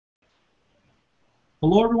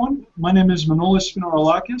Hello everyone, my name is Manolis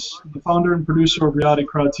Sfinarolakis, the founder and producer of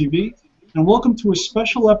RealityCrowdTV, and welcome to a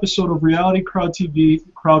special episode of RealityCrowdTV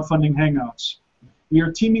Crowdfunding Hangouts. We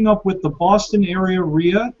are teaming up with the Boston Area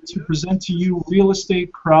REIA to present to you Real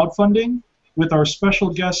Estate Crowdfunding with our special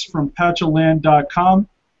guests from patchaland.com,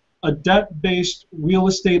 a debt-based real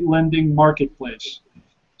estate lending marketplace.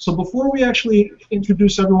 So before we actually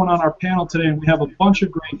introduce everyone on our panel today, and we have a bunch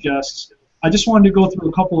of great guests, I just wanted to go through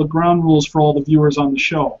a couple of ground rules for all the viewers on the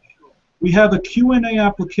show. We have a Q&A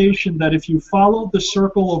application that if you follow the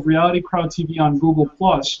circle of Reality Crowd TV on Google+,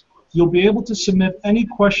 you'll be able to submit any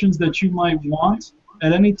questions that you might want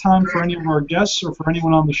at any time for any of our guests or for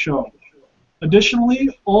anyone on the show. Additionally,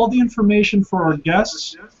 all the information for our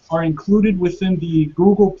guests are included within the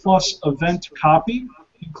Google+ event copy,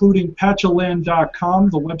 including patchaland.com,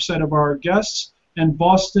 the website of our guests, and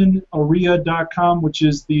bostonaarea.com, which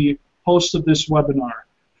is the host of this webinar.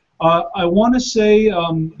 I want to say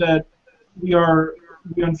that we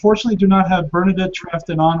unfortunately do not have Bernadette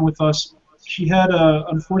Trafton on with us. She had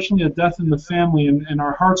unfortunately a death in the family, and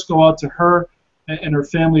our hearts go out to her and her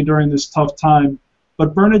family during this tough time.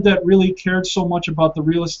 But Bernadette really cared so much about the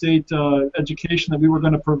real estate education that we were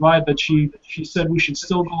going to provide that she said we should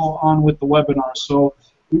still go on with the webinar. So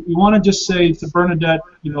we want to just say to Bernadette,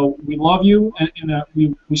 you know, we love you and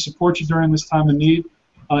we support you during this time of need.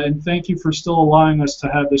 And thank you for still allowing us to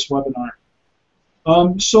have this webinar.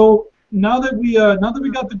 So now that we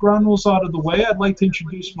got the ground rules out of the way, I'd like to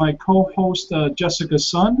introduce my co-host Jessica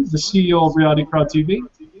Sun, the CEO of Reality Crowd TV.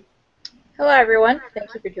 Hello everyone,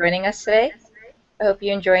 thank you for joining us today. I hope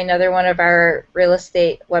you enjoy another one of our real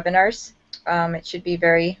estate webinars. It should be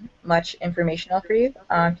very much informational for you.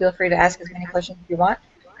 Feel free to ask as many questions as you want,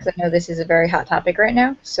 because I know this is a very hot topic right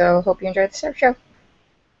now. So hope you enjoy the show.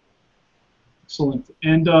 Excellent.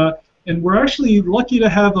 And we're actually lucky to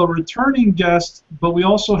have a returning guest, but we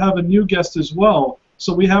also have a new guest as well.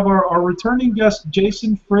 So we have our returning guest,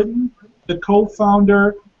 Jason Fritton, the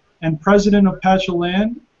co-founder and president of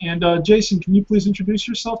Patchaland. And Jason, can you please introduce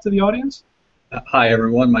yourself to the audience? Hi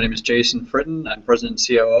everyone, my name is Jason Fritton. I'm president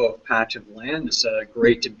and COO of Patchaland. It's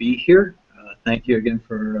great to be here. Thank you again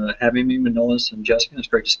for having me, Manolis and Jessica. It's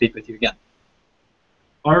great to speak with you again.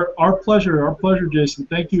 Our pleasure, Jason.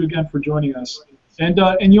 Thank you again for joining us.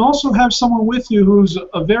 And you also have someone with you who's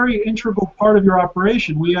a very integral part of your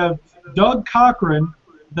operation. We have Doug Cochran,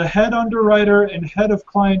 the head underwriter and head of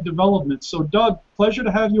client development. So Doug, pleasure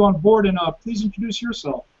to have you on board, and please introduce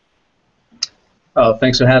yourself.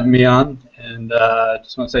 Thanks for having me on, and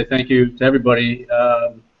just want to say thank you to everybody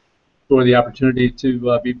for the opportunity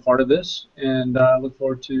to be part of this, and look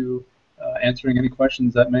forward to answering any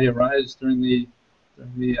questions that may arise during the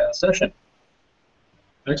session.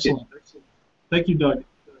 Excellent. Thank you, Doug.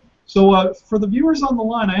 So for the viewers on the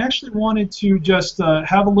line, I actually wanted to just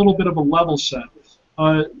have a little bit of a level set.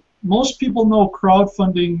 Most people know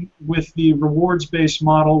crowdfunding with the rewards-based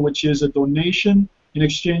model, which is a donation in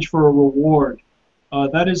exchange for a reward.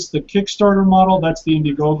 That is the Kickstarter model, that's the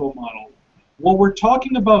Indiegogo model. What we're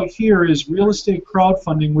talking about here is real estate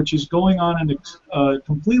crowdfunding, which is going on in a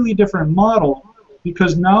completely different model,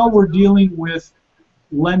 because now we're dealing with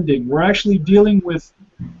lending. We're actually dealing with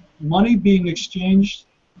money being exchanged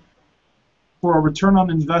for a return on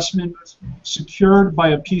investment secured by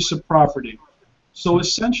a piece of property. So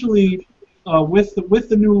essentially, with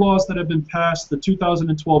the new laws that have been passed, the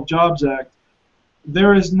 2012 Jobs Act,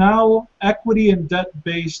 there is now equity and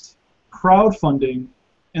debt-based crowdfunding.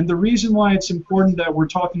 And the reason why it's important that we're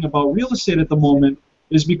talking about real estate at the moment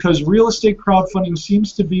is because real estate crowdfunding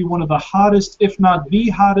seems to be one of the hottest, if not the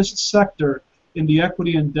hottest sector in the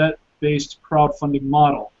equity and debt-based crowdfunding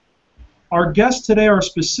model. Our guests today are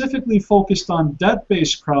specifically focused on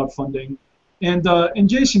debt-based crowdfunding. And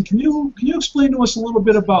Jason, can you explain to us a little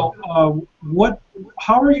bit about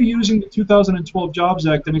how are you using the 2012 Jobs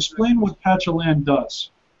Act, and explain what Patchaland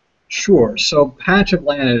does? Sure. So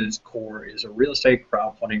Patchaland at its core is a real estate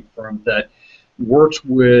crowdfunding firm that works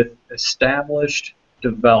with established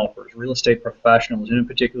developers, real estate professionals in a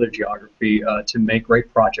particular geography to make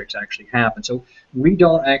great projects actually happen. So we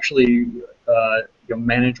don't actually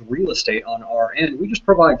manage real estate on our end. We just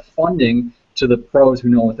provide funding to the pros who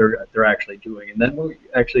know what they're actually doing. And then what we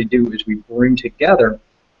actually do is we bring together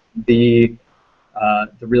the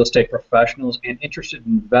real estate professionals and interested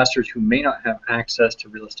investors who may not have access to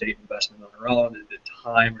real estate investment on their own, the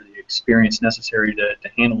time or the experience necessary to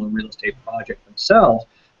handle a real estate project themselves,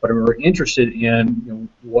 but are interested in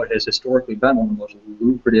what has historically been one of the most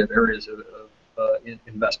lucrative areas of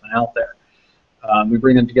investment out there. We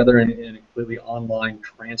bring them together in a completely online,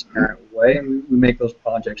 transparent way, and we make those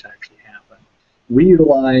projects actually happen. We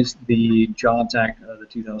utilize the Jobs Act, the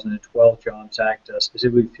 2012 Jobs Act,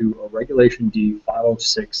 specifically through a Regulation D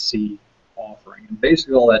 506C offering. And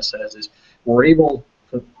basically all that says is we're able,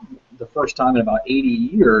 for the first time in about 80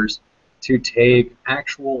 years, to take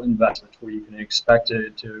actual investments where you can expect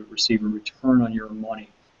to receive a return on your money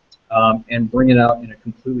and bring it out in a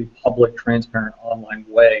completely public, transparent, online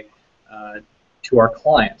way to our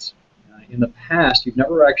clients. In the past, you've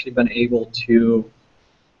never actually been able to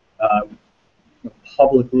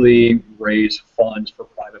publicly raise funds for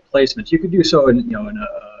private placements. You could do so in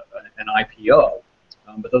an IPO,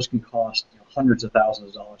 but those can cost hundreds of thousands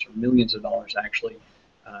of dollars or millions of dollars actually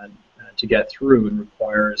to get through, and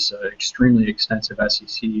requires extremely extensive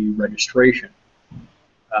SEC registration.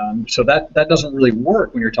 So that doesn't really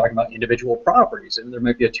work when you're talking about individual properties. And there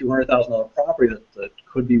might be a $200,000 property that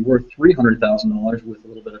could be worth $300,000 with a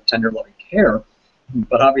little bit of tender loving care,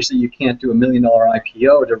 but obviously you can't do $1 million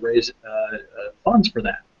IPO to raise funds for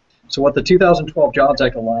that. So what the 2012 Jobs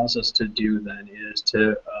Act allows us to do then is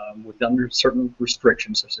to, under certain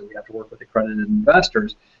restrictions, so we have to work with accredited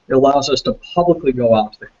investors, it allows us to publicly go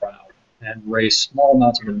out to the crowd and raise small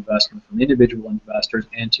amounts of investment from individual investors,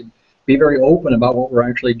 and to be very open about what we're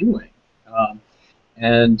actually doing.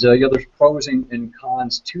 There's pros and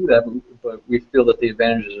cons to that, but we feel that the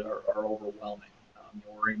advantages are overwhelming.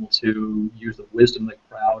 We're able to use the wisdom of the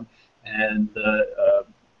crowd and the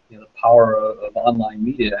power of online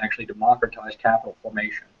media to actually democratize capital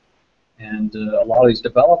formation. And a lot of these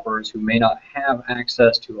developers who may not have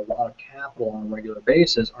access to a lot of capital on a regular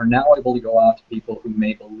basis are now able to go out to people who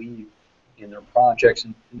may believe in their projects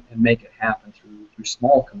and make it happen through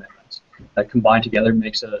small commitments that combined together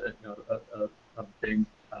makes a big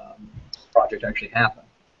project actually happen.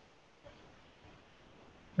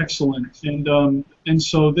 Excellent. And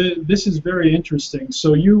so this is very interesting.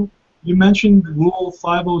 So you mentioned Rule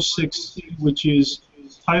 506C, which is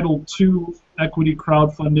Title II equity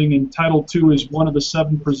crowdfunding, and Title II is one of the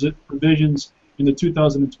 7 provisions in the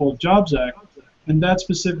 2012 Jobs Act. And that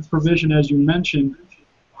specific provision, as you mentioned,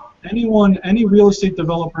 any real estate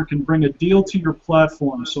developer can bring a deal to your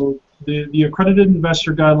platform. So the accredited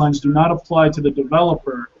investor guidelines do not apply to the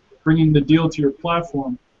developer bringing the deal to your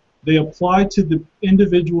platform. They apply to the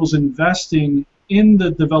individuals investing in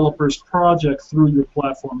the developer's project through your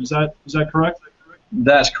platform. Is that correct?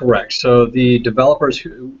 That's correct. So the developers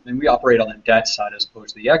and we operate on the debt side as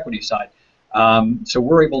opposed to the equity side. So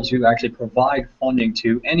we're able to actually provide funding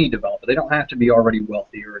to any developer. They don't have to be already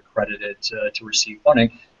wealthy or accredited to receive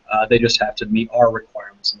funding. They just have to meet our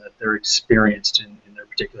requirements and that they're experienced in their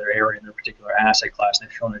particular area, in their particular asset class, and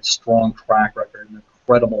they've shown a strong track record and a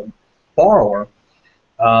credible borrower.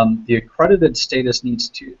 The accredited status needs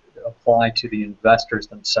to apply to the investors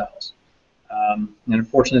themselves. And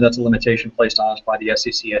unfortunately, that's a limitation placed on us by the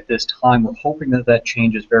SEC at this time. We're hoping that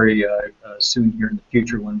changes very soon here in the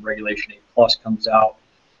future when Regulation 8+ comes out.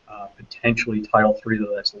 Potentially Title III,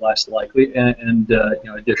 though that's less likely, and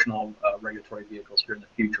additional regulatory vehicles here in the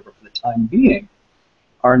future. But for the time being,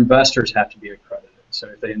 our investors have to be accredited. So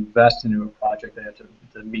if they invest into a project, they have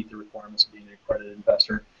to meet the requirements of being an accredited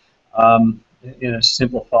investor. In a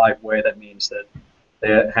simplified way, that means that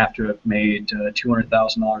they have to have made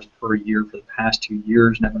 $200,000 per year for the past 2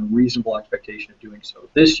 years and have a reasonable expectation of doing so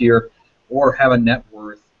this year, or have a net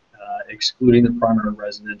worth, excluding the primary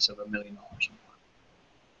residence, of $1 million.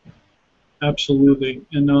 Absolutely,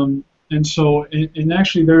 and so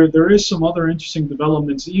actually there is some other interesting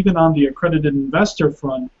developments even on the accredited investor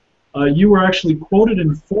front. You were actually quoted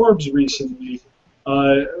in Forbes recently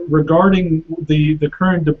regarding the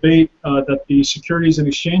current debate that the Securities and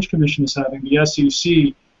Exchange Commission is having, the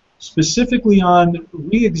SEC, specifically on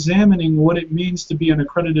re-examining what it means to be an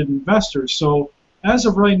accredited investor. So as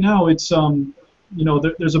of right now, it's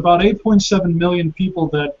there's about 8.7 million people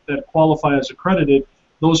that qualify as accredited.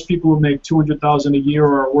 Those people who make $200,000 a year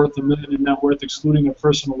or are worth $1 million in net worth, excluding a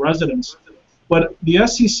personal residence. But the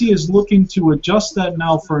SEC is looking to adjust that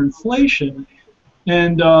now for inflation,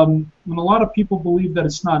 and when a lot of people believe that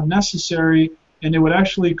it's not necessary, and it would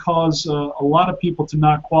actually cause a lot of people to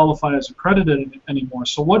not qualify as accredited anymore.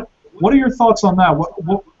 So what are your thoughts on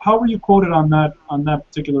that? How were you quoted on that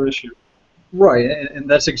particular issue? Right, and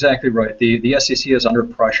that's exactly right. The SEC is under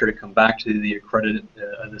pressure to come back to the accredited,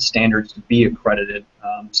 the standards to be accredited,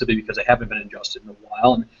 simply because they haven't been adjusted in a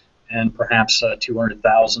while, and perhaps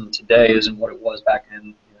 200,000 today isn't what it was back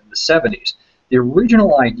in the 70s. The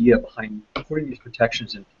original idea behind putting these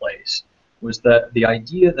protections in place was that the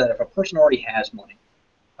idea that if a person already has money,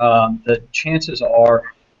 the chances are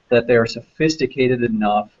that they are sophisticated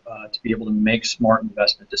enough to be able to make smart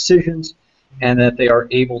investment decisions, and that they are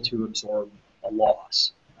able to absorb a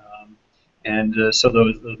loss. And so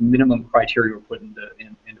those minimum criteria were put into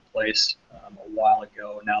place a while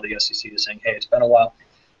ago. Now the SEC is saying, hey, it's been a while.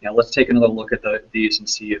 Let's take another look at these and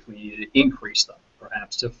see if we need to increase them,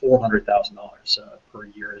 perhaps to $400,000 per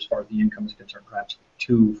year as far as the income is concerned, perhaps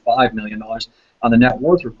to $5 million on the net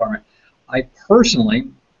worth requirement. I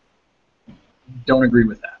personally don't agree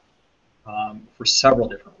with that for several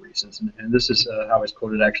different reasons, and this is how I was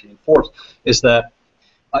quoted actually in Forbes, is that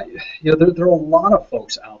there are a lot of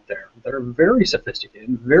folks out there that are very sophisticated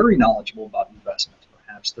and very knowledgeable about investments.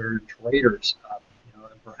 Perhaps they're traders,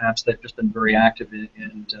 perhaps they've just been very active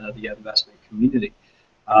in the investment community,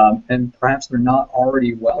 and perhaps they're not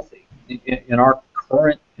already wealthy. In our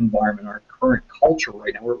current environment, our current culture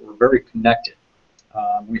right now, we're very connected.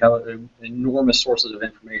 We have enormous sources of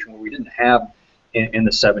information where we didn't have in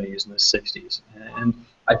the 70s and the 60s. And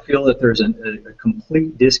I feel that there's a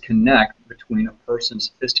complete disconnect between a person's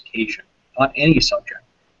sophistication on any subject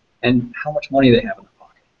and how much money they have in their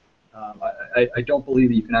pocket. I don't believe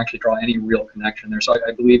that you can actually draw any real connection there. So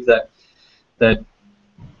I believe that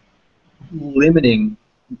limiting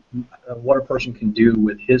what a person can do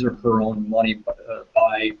with his or her own money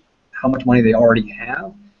by how much money they already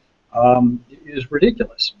have is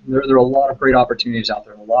ridiculous. There are a lot of great opportunities out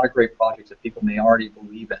there, and a lot of great projects that people may already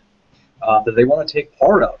believe in, that they want to take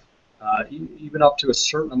part of, even up to a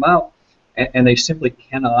certain amount, and they simply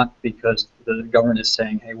cannot because the government is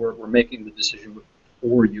saying, hey, we're making the decision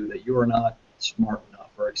for you, that you are not smart enough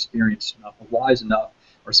or experienced enough or wise enough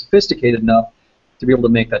or sophisticated enough to be able to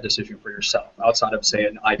make that decision for yourself, outside of, say,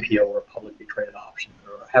 an IPO or a publicly traded option,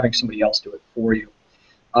 or having somebody else do it for you.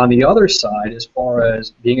 On the other side, as far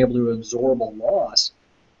as being able to absorb a loss,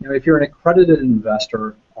 if you're an accredited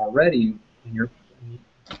investor already, and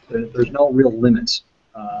there's no real limits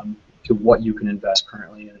to what you can invest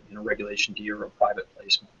currently in a Regulation D or a private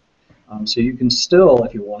placement. So you can still,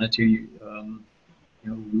 if you wanted to,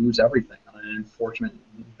 lose everything on an unfortunate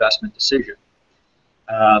investment decision.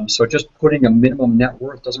 So just putting a minimum net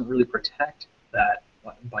worth doesn't really protect that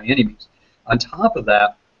by any means. On top of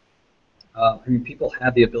that, people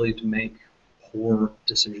have the ability to make poor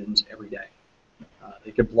decisions every day.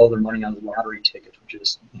 They could blow their money on lottery tickets, which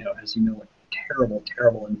is, as you know, a terrible,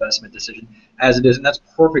 terrible investment decision as it is, and that's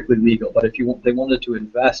perfectly legal. But if they wanted to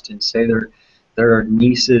invest in, say, their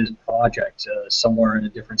niece's project somewhere in a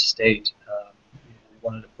different state, they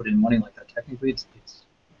wanted to put in money like that, technically it's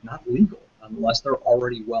not legal unless they're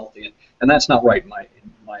already wealthy, and that's not right in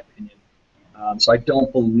my opinion. So I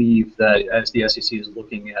don't believe that, as the SEC is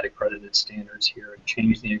looking at accredited standards here and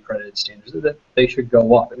changing the accredited standards, that they should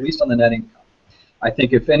go up, at least on the net income. I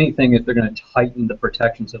think, if anything, if they're going to tighten the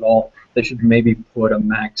protections at all, they should maybe put a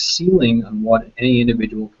max ceiling on what any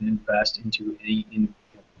individual can invest into any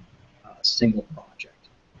single project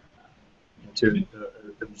to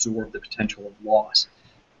absorb the potential of loss.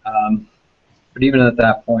 But even at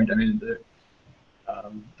that point, I mean, the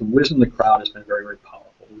wisdom of the crowd has been very, very powerful.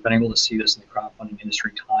 We've been able to see this in the crowdfunding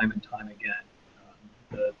industry time and time again.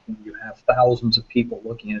 You have thousands of people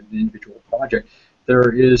looking at an individual project.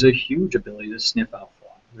 There is a huge ability to sniff out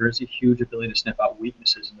fraud. There is a huge ability to sniff out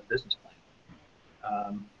weaknesses in the business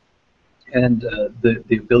plan. And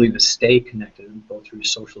the ability to stay connected, both through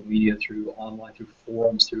social media, through online, through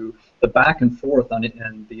forums, through the back and forth on it,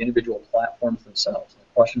 and the individual platforms themselves, the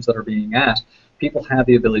questions that are being asked, people have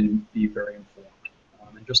the ability to be very informed.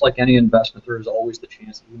 And just like any investment, there is always the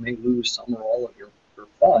chance that you may lose some or all of your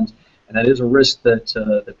funds, and that is a risk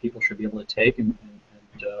that people should be able to take and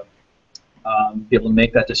be able to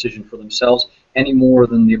make that decision for themselves, any more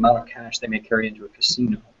than the amount of cash they may carry into a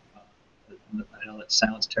casino. I know that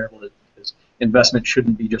sounds terrible, because investment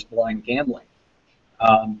shouldn't be just blind gambling,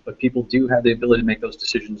 but people do have the ability to make those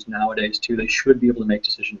decisions nowadays too. They should be able to make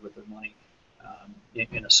decisions with their money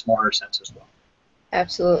in a smarter sense as well.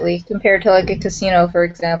 Absolutely. Compared to like a casino, for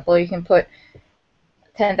example, you can put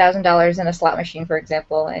 $10,000 in a slot machine, for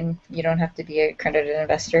example, and you don't have to be an accredited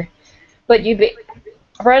investor. But you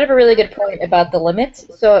brought up a really good point about the limits.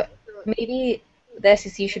 So maybe the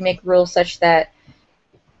SEC should make rules such that,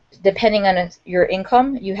 depending on your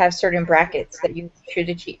income, you have certain brackets that you should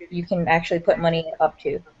achieve. You can actually put money up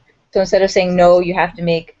to. So instead of saying no, you have to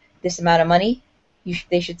make this amount of money,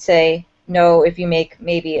 they should say no. If you make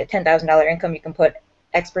maybe a $10,000 income, you can put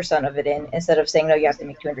X% of it in, instead of saying no, you have to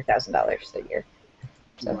make $200,000 a year.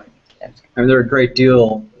 So, right. I mean, there are a great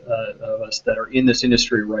deal of us that are in this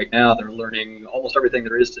industry right now that are learning almost everything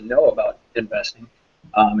there is to know about investing,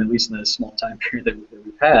 at least in the small time period that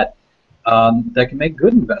we've had. That can make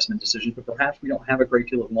good investment decisions, but perhaps we don't have a great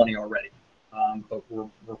deal of money already, but we're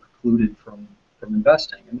precluded from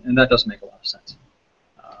investing, and that doesn't make a lot of sense.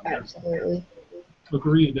 Absolutely.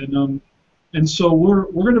 Agreed. And And so we're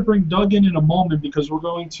going to bring Doug in a moment because we're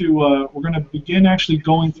going to begin actually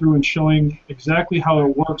going through and showing exactly how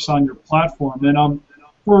it works on your platform. And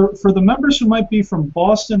for the members who might be from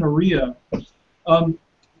Boston AREIA,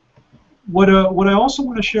 what I also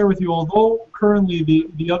want to share with you, although currently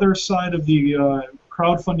the other side of the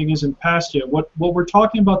crowdfunding isn't passed yet, what we're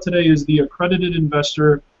talking about today is the accredited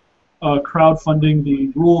investor crowdfunding, the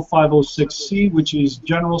Rule 506C, which is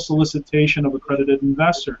general solicitation of accredited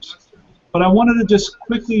investors. But I wanted to just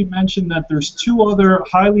quickly mention that there's two other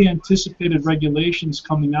highly anticipated regulations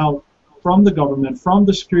coming out from the government, from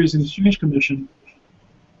the Securities and Exchange Commission.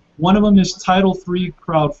 One of them is Title III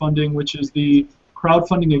crowdfunding, which is the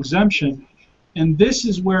crowdfunding exemption. And this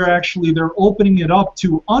is where actually they're opening it up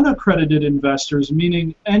to unaccredited investors,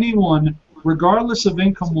 meaning anyone, regardless of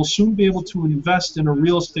income, will soon be able to invest in a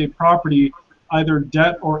real estate property, either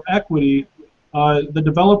debt or equity. The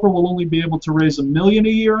developer will only be able to raise $1 million a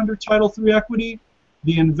year under Title III equity.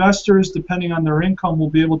 The investors, depending on their income, will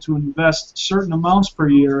be able to invest certain amounts per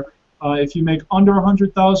year. If you make under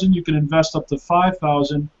 $100,000, you can invest up to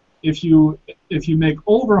 $5,000. If you make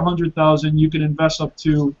over $100,000, you can invest up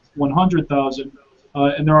to $100,000,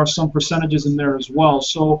 and there are some percentages in there as well.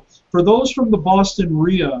 So for those from the Boston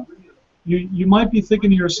REIA, you might be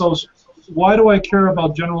thinking to yourselves, why do I care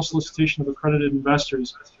about general solicitation of accredited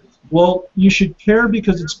investors? Well, you should care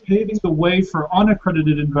because it's paving the way for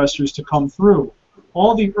unaccredited investors to come through.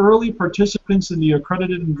 All the early participants in the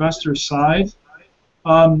accredited investor side,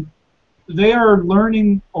 they are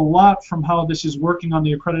learning a lot from how this is working on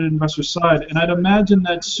the accredited investor side, and I'd imagine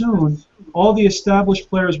that soon all the established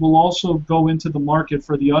players will also go into the market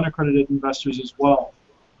for the unaccredited investors as well.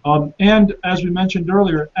 And as we mentioned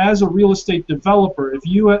earlier, as a real estate developer, if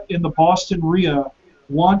you in the Boston REIA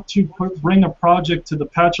want to bring a project to the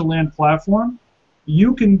Patch of Land platform,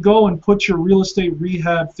 you can go and put your real estate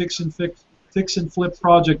rehab fix and flip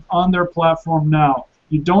project on their platform now.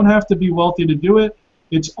 You don't have to be wealthy to do it.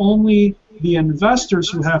 It's only the investors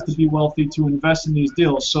who have to be wealthy to invest in these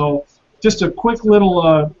deals. So just a quick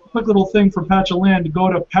little thing for Patch of Land.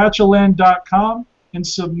 Go to patchofland.com and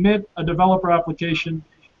submit a developer application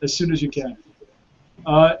as soon as you can.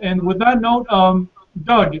 And with that note,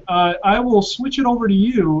 Doug, I will switch it over to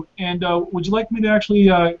you. And would you like me to actually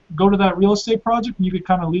go to that real estate project and you could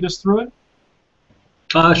kind of lead us through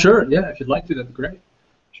it? Sure. Yeah, if you'd like to, that'd be great.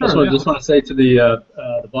 Sure, Also, I just want to say to the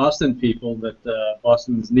Boston people that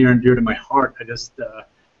Boston's near and dear to my heart. I just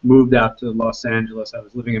moved out to Los Angeles. I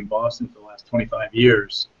was living in Boston for the last 25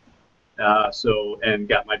 years, and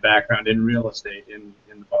got my background in real estate in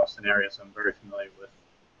the Boston area. So I'm very familiar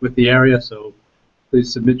with the area. So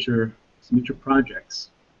please submit your projects.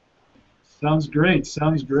 Sounds great.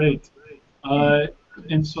 Sounds great.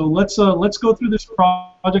 And so let's go through this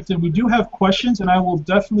project, and we do have questions, and I will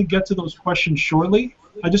definitely get to those questions shortly.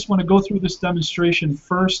 I just want to go through this demonstration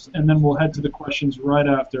first, and then we'll head to the questions right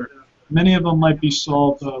after. Many of them might be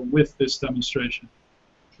solved with this demonstration.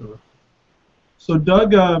 Sure. So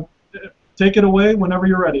Doug, take it away whenever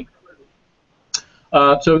you're ready.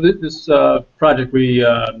 So this project we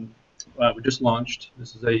just launched.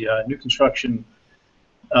 This is a new construction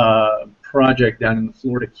project down in the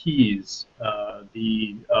Florida Keys.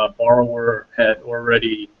 The borrower had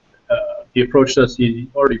already, he approached us, he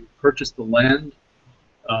already purchased the land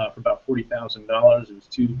for about $40,000. It was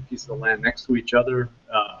two pieces of land next to each other,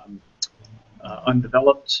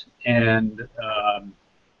 undeveloped, and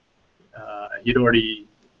he'd already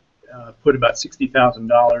put about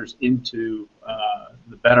 $60,000 into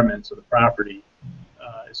the betterments of the property,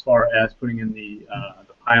 as far as putting in the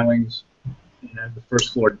pilings and the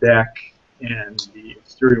first floor deck and the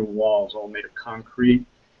exterior walls, all made of concrete.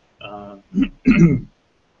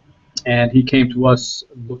 And he came to us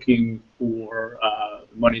looking for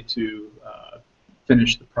money to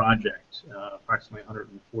finish the project, approximately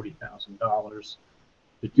 $140,000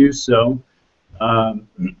 to do so.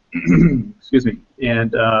 Excuse me.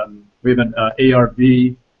 And we have an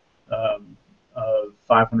ARV of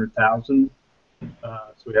 $500,000.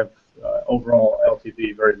 So we have overall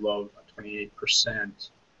LTV very low, 28%.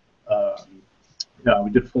 We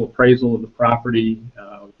did a full appraisal of the property.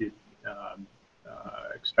 We did,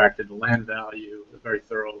 extracted the land value, a very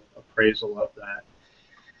thorough appraisal of that.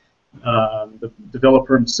 The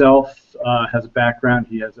developer himself has a background.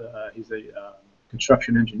 He's a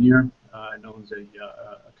construction engineer and owns a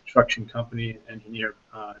construction company, engineer,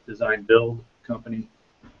 design build company,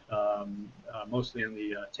 mostly in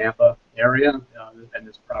the Tampa area. And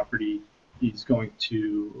this property he's going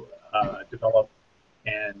to develop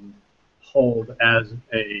and hold as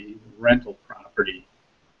a rental property.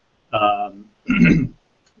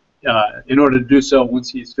 in order to do so, once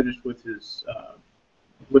he's finished with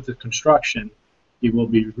the construction, he will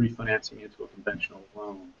be refinancing into a conventional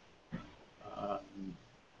loan.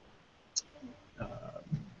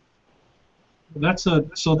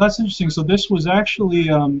 So that's interesting. So this was actually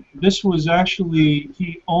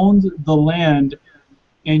he owned the land,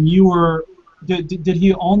 and you were did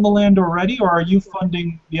he own the land already, or are you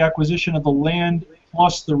funding the acquisition of the land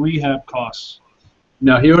plus the rehab costs?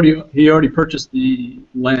 No, he already purchased the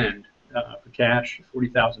land for cash,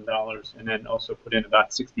 $40,000, and then also put in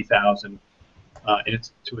about $60,000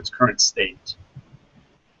 to its current state.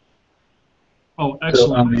 Oh,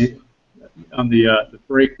 excellent. So on the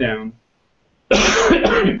breakdown,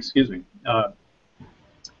 excuse me,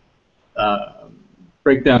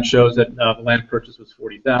 breakdown shows that the land purchase was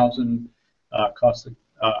 $40,000.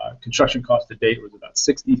 Construction cost to date was about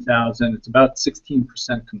 $60,000. It's about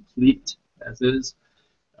 16% complete as is,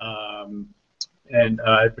 but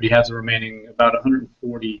he has a remaining about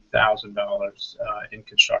 $140,000 in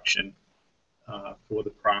construction for the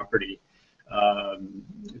property.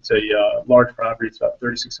 It's a large property. It's about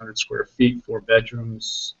 3,600 square feet, 4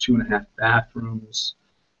 bedrooms, 2.5 bathrooms.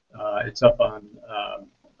 It's up on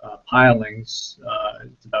pilings.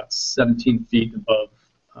 It's about 17 feet above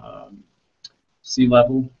sea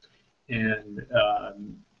level, and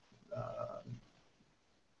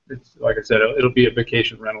it's, like I said, it'll be a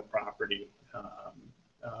vacation rental property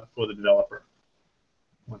for the developer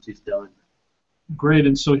once he's done. Great.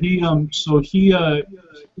 And so this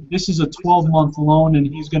is a 12-month loan, and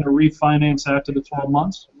he's going to refinance after the 12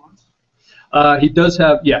 months? He does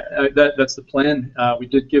have, that's the plan. We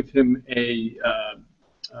did give him a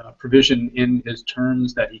provision in his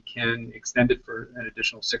terms that he can extend it for an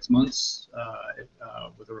additional 6 months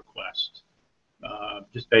with a request,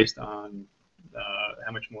 just based on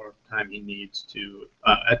how much more time he needs to,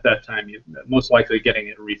 at that time, most likely getting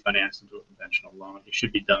it refinanced into a conventional loan. He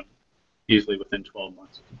should be done easily within 12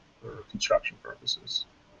 months for construction purposes.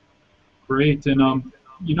 Great. And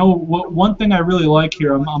you know, one thing I really like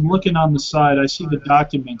here, I'm looking on the side, I see the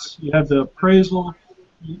documents. You have the appraisal,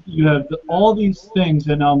 you have all these things,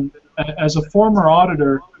 and as a former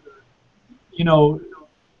auditor, you know,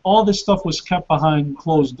 all this stuff was kept behind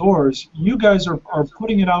closed doors. You guys are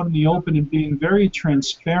putting it out in the open and being very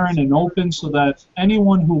transparent and open so that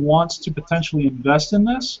anyone who wants to potentially invest in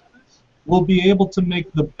this will be able to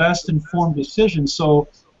make the best informed decision. So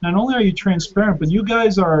not only are you transparent, but you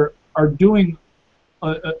guys are doing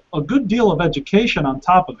a good deal of education on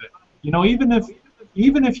top of it. You know, even if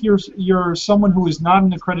you're someone who is not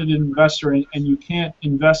an accredited investor and you can't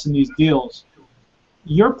invest in these deals,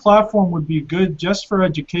 your platform would be good just for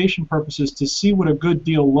education purposes to see what a good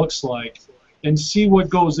deal looks like and see what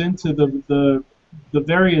goes into the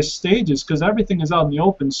various stages, because everything is out in the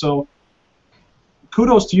open. So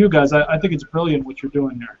kudos to you guys. I think it's brilliant what you're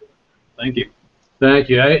doing here. Thank you. Thank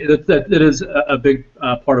you. That is a big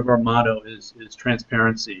part of our motto is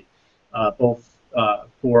transparency, both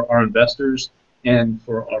for our investors and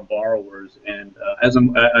for our borrowers. And as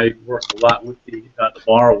I work a lot with the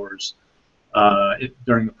borrowers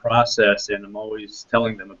during the process, and I'm always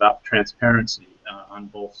telling them about transparency on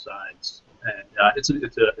both sides. And it's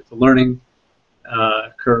a learning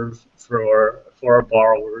curve for our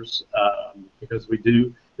borrowers because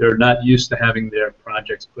they're not used to having their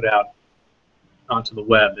projects put out onto the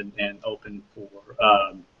web and open for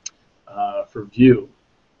view,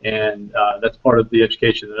 and that's part of the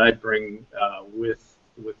education that I bring with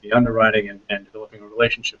the underwriting and developing a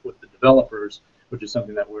relationship with the developers, which is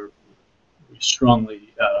something that we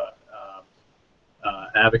strongly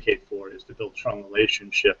advocate for, is to build strong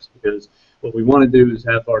relationships, because what we want to do is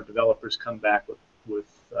have our developers come back with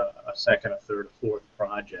a second, a third, a fourth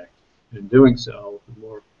project, and in doing so, the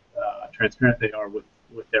more transparent they are with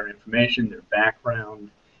their information, their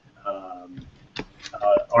background.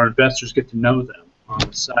 Our investors get to know them on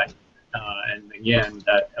the site, and again,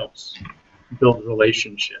 that helps build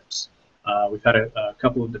relationships. We've had a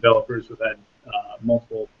couple of developers who've had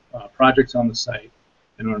multiple projects on the site,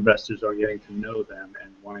 and our investors are getting to know them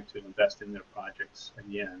and wanting to invest in their projects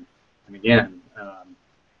again and again.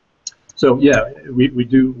 So yeah, we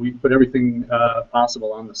put everything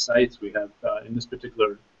possible on the sites. We have in this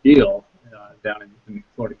particular deal down in the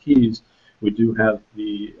Florida Keys, we do have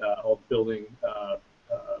all the building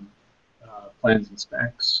plans and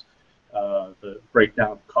specs, the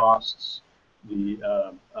breakdown of costs,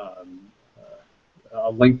 a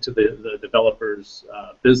link to the developer's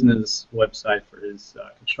business website for his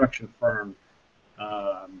construction firm,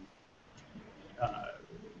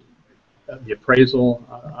 the appraisal.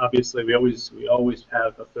 Obviously, we always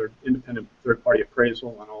have a independent third-party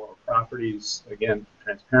appraisal on all our properties. Again, for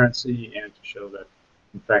transparency and to show that,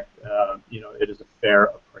 in fact, it is a fair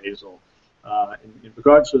appraisal. In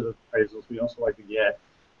regards to the appraisals, we also like to get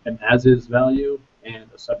an as-is value and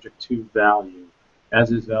a subject-to value.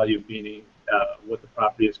 As-is value meaning what the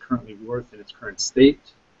property is currently worth in its current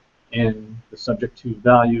state, and the subject-to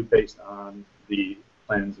value based on the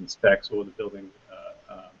plans and specs or the building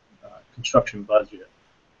construction budget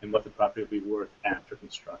and what the property will be worth after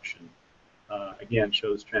construction. Again,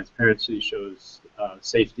 shows transparency, shows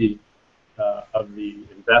safety of the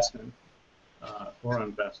investment for our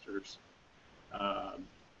investors,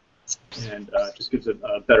 and just gives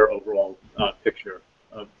a better overall picture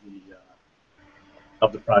of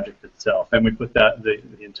the project itself. And we put the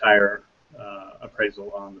entire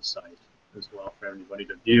appraisal on the site as well for everybody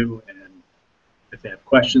to view. And if they have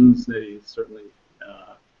questions, they certainly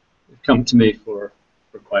come to me for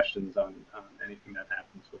questions on anything that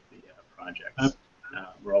happens with the projects.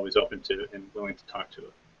 We're always open to and willing to talk to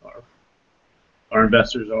our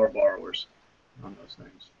investors or borrowers on those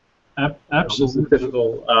things. Absolutely. This is a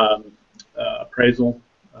typical appraisal,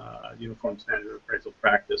 uniform standard appraisal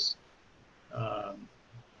practice.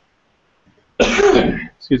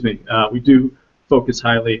 Excuse me. We do focus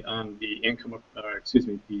highly on the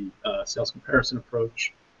the sales comparison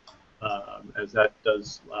approach, as that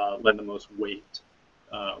does lend the most weight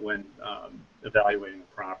when evaluating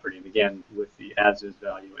a property. And again, with the as-is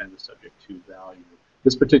value and the subject-to value.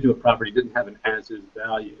 This particular property didn't have an as-is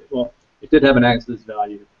value. Well, it did have an as-is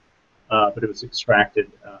value, but it was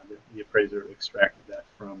extracted. The appraiser extracted that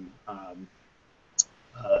from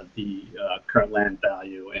the current land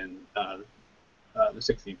value and the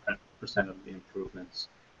 16% of the improvements.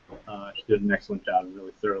 She did an excellent job and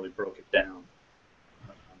really thoroughly broke it down.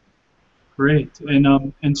 Great,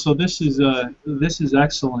 and so this is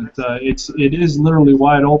excellent. It is literally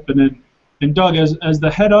wide open. And Doug, as the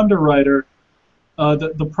head underwriter,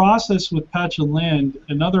 the process with patch of land,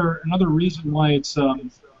 another reason why it's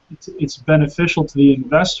beneficial to the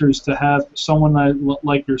investors to have someone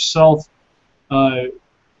like yourself,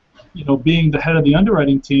 being the head of the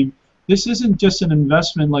underwriting team. This isn't just an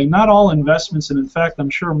investment. Like, not all investments, and in fact, I'm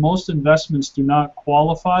sure most investments do not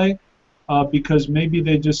qualify because maybe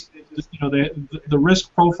they just, the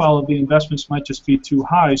risk profile of the investments might just be too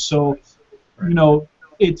high. So,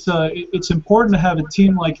 it's important to have a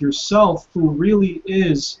team like yourself who really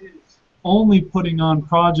is only putting on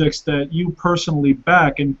projects that you personally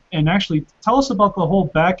back. And actually, tell us about the whole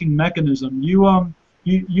backing mechanism.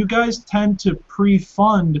 You guys tend to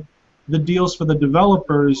pre-fund the deals for the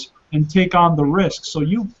developers and take on the risk. So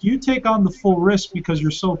you take on the full risk because you're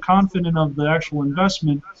so confident of the actual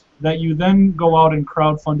investment that you then go out and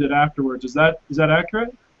crowdfund it afterwards. Is that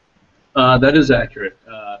accurate? That is accurate.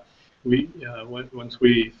 Once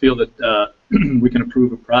we feel that we can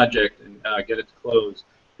approve a project and get it to close,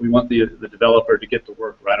 we want the developer to get to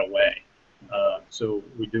work right away. So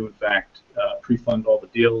we do, in fact, pre-fund all the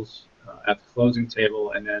deals at the closing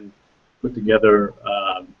table, and then put together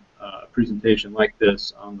a presentation like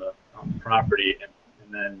this on the property,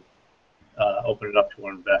 and then open it up to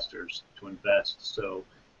our investors to invest. So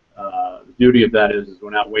the beauty of that is we're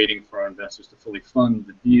not waiting for our investors to fully fund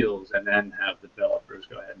the deals and then have the developers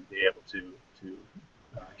go ahead and be able to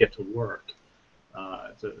get to work.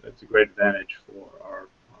 It's a great advantage for our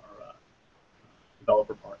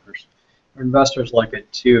developer partners. Our investors like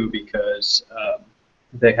it too because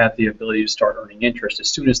they have the ability to start earning interest as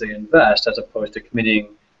soon as they invest, as opposed to committing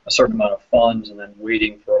a certain amount of funds and then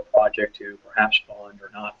waiting for a project to perhaps fund or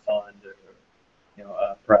not fund,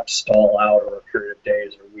 or perhaps stall out over a period of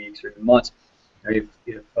days or weeks or even months. If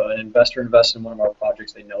an investor invests in one of our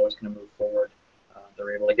projects they know is going to move forward,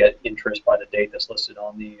 they're able to get interest by the date that's listed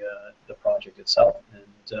on the project itself,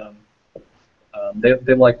 and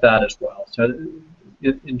they like that as well. So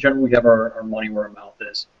in general, we have our money where our mouth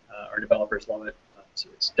is. Our developers love it.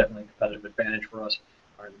 It's definitely a competitive advantage for us.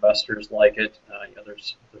 Our investors like it.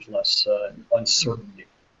 There's less uncertainty.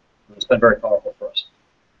 It's been very powerful for us.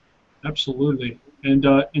 Absolutely. And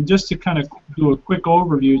just to kind of do a quick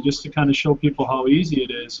overview, just to kind of show people how easy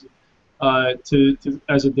it is to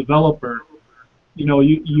as a developer.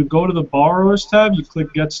 You go to the Borrowers tab, you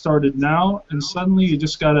click Get Started Now, and suddenly you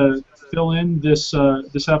just got to fill in this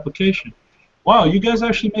application. Wow, you guys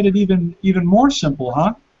actually made it even more simple,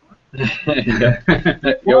 huh?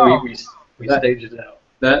 Wow. We staged it out.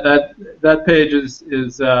 That page is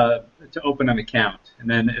to open an account, and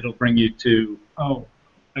then it'll bring you to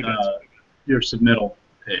I got you. your submittal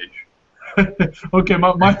page. Okay,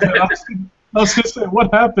 I was gonna say,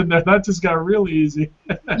 what happened there? That just got really easy.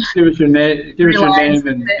 Give us your name. Give us your Realized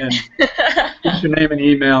name and it. give us your name and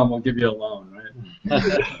email, and we'll give you a loan, right?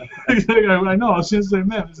 I know. I was gonna say,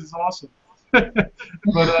 man, this is awesome. But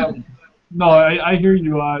no, I hear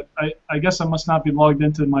you. I guess I must not be logged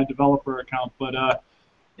into my developer account, but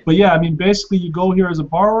yeah, I mean, basically, you go here as a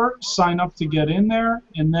borrower, sign up to get in there,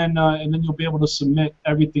 and then you'll be able to submit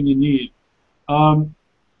everything you need.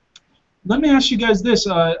 Let me ask you guys this.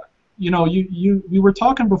 You know, we were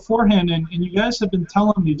talking beforehand, and you guys have been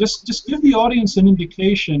telling me, just give the audience an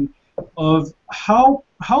indication of how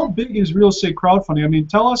big is real estate crowdfunding. I mean,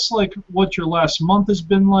 tell us like what your last month has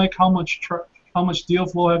been like, how much deal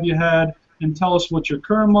flow have you had, and tell us what your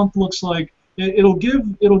current month looks like. It'll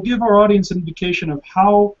give our audience an indication of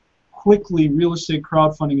how quickly real estate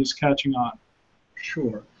crowdfunding is catching on.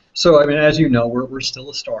 Sure. So I mean, as you know, we're still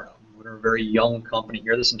a startup. We're a very young company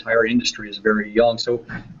here. This entire industry is very young, so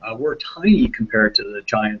we're tiny compared to the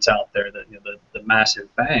giants out there, the massive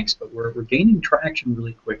banks. But we're gaining traction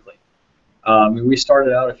really quickly. We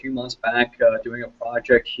started out a few months back doing a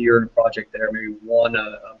project here and a project there, maybe one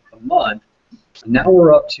a month. And now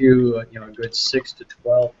we're up to a good 6 to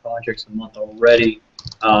 12 projects a month already,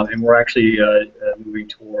 and we're actually moving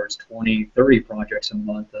towards 20, 30 projects a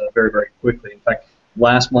month very, very quickly. In fact,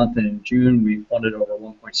 last month in June, we funded over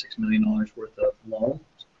 $1.6 million worth of loans,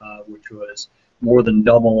 which was more than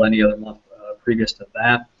double any other month previous to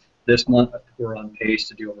that. This month, we're on pace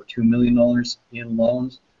to do over $2 million in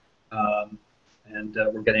loans, and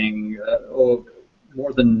we're getting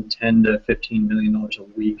more than $10 to $15 million a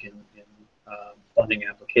week in funding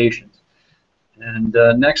applications. And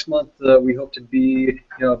next month, we hope to be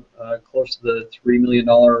close to the $3 million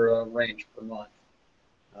range per month.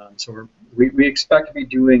 So we expect to be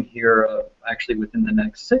doing here, actually within the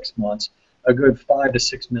next 6 months, a good $5 to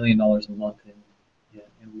 $6 million a month in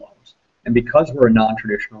loans. And because we're a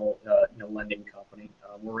non-traditional lending company,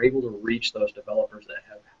 we're able to reach those developers that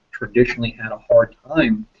have traditionally had a hard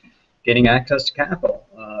time getting access to capital.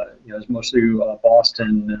 As most of you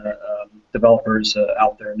Boston developers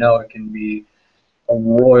out there know, it can be a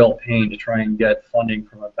royal pain to try and get funding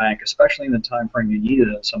from a bank, especially in the time frame you need it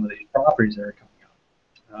on some of these properties that are coming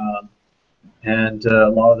up. And a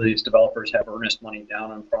lot of these developers have earnest money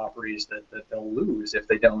down on properties that they'll lose if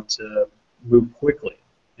they don't move quickly.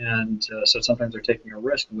 And so sometimes they're taking a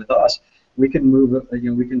risk. And with us, we can move.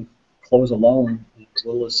 We can close a loan in as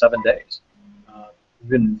little as 7 days,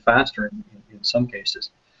 even faster in some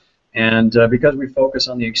cases. And because we focus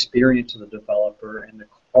on the experience of the developer and the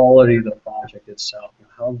quality of the project itself,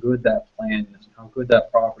 how good that plan is, how good that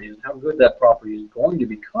property is, how good that property is going to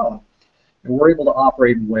become, and we're able to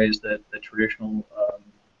operate in ways that the traditional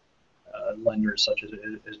lenders, such as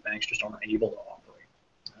banks, just aren't able to operate.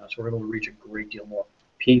 So we're able to reach a great deal more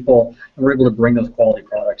people, and we're able to bring those quality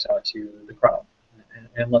products out to the crowd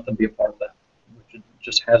and let them be a part of that, which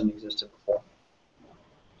just hasn't existed before.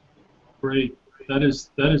 Great. That is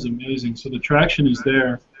amazing. So the traction is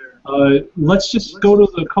there. Let's just go to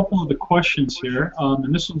a couple of the questions here,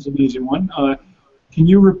 and this one's an easy one. Can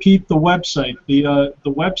you repeat the website? The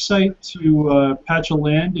website to Patch of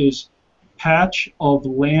Land is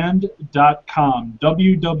patchofland.com.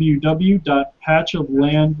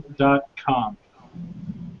 www.patchofland.com.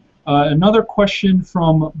 Another question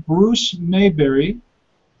from Bruce Mayberry.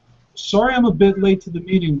 Sorry I'm a bit late to the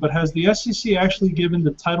meeting, but has the SEC actually given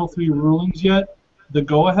the Title III rulings yet? The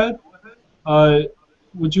go-ahead?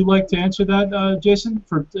 Would you like to answer that, Jason?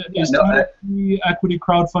 Is Title III equity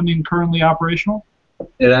crowdfunding currently operational?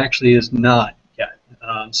 It actually is not yet.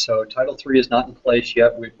 So Title III is not in place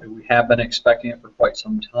yet. We have been expecting it for quite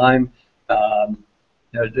some time.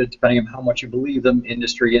 Depending on how much you believe them,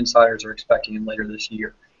 industry insiders are expecting it later this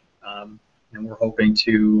year. And we're hoping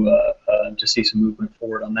to see some movement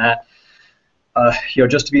forward on that.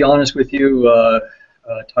 Just to be honest with you,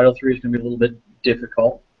 Title III is going to be a little bit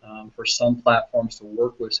difficult for some platforms to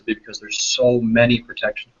work with, simply because there's so many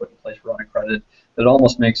protections put in place for unaccredited that it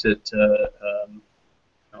almost makes it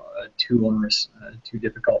too onerous, too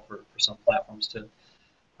difficult for some platforms to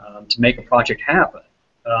make a project happen.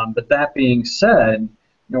 But that being said,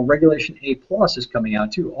 Regulation A+ is coming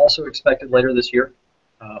out too, also expected later this year,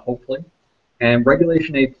 hopefully. And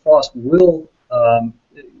Regulation A+ will,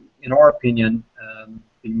 in our opinion,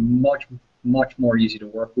 be much more easy to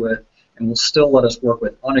work with, and will still let us work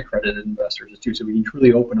with unaccredited investors too, so we can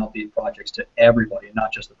truly open up these projects to everybody,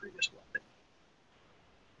 not just the previous one.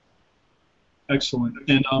 Excellent.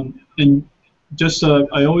 And just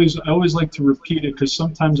I always like to repeat it, because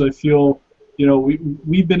sometimes I feel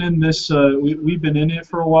we've been in this we've been in it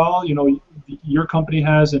for a while. Your company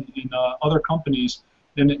has, and other companies,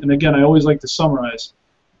 and again, I always like to summarize.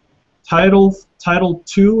 Title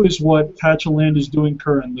II is what Patch of Land is doing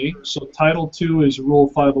currently. So Title II is Rule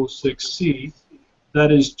 506C.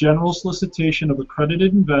 That is general solicitation of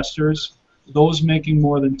accredited investors, those making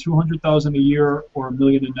more than $200,000 a year or $1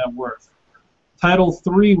 million in net worth. Title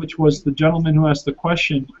III, which was the gentleman who asked the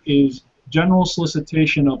question, is general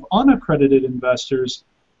solicitation of unaccredited investors,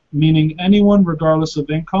 meaning anyone, regardless of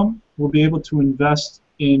income, will be able to invest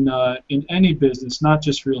in any business, not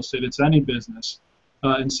just real estate. It's any business.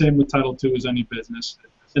 And same with Title II is any business.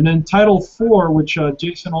 And then Title IV, which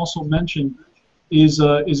Jason also mentioned, is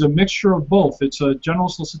a mixture of both. It's a general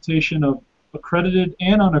solicitation of accredited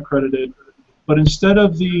and unaccredited, but instead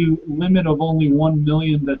of the limit of only $1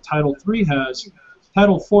 million that Title III has,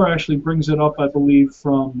 Title IV actually brings it up, I believe,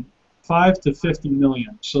 from $5 to $50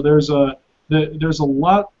 million. So there's a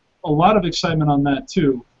lot of excitement on that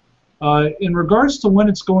too. In regards to when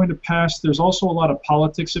it's going to pass, there's also a lot of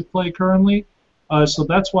politics at play currently. So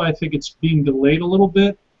that's why I think it's being delayed a little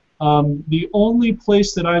bit. The only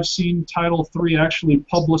place that I've seen Title III actually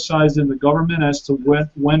publicized in the government as to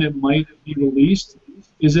when it might be released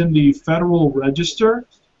is in the Federal Register,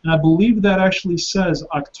 and I believe that actually says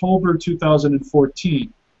October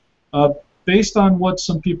 2014. Based on what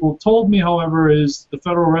some people told me, however, is the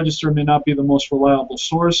Federal Register may not be the most reliable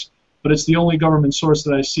source, but it's the only government source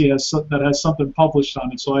that I see that has something published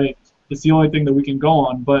on it, so it's the only thing that we can go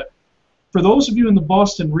on. But for those of you in the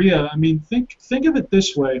Boston AREIA, I mean, think of it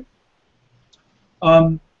this way.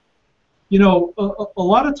 You know, a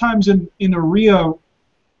lot of times in AREIA,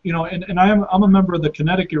 you know, and I'm a member of the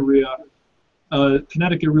Connecticut AREIA,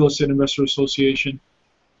 Connecticut Real Estate Investor Association.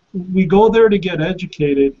 We go there to get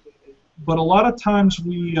educated, but a lot of times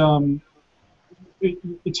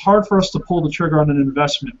it's hard for us to pull the trigger on an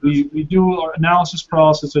investment. We do our analysis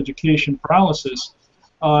paralysis, education paralysis.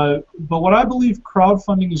 But what I believe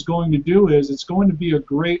crowdfunding is going to do is it's going to be a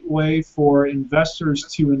great way for investors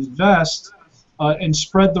to invest and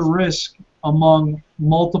spread the risk among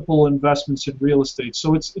multiple investments in real estate.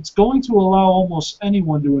 So it's going to allow almost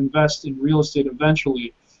anyone to invest in real estate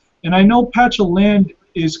eventually. And I know Patch of Land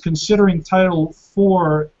is considering Title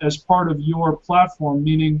IV as part of your platform,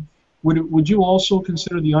 meaning would you also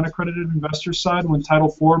consider the unaccredited investor side when Title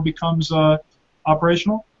IV becomes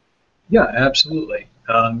operational? Yeah, absolutely.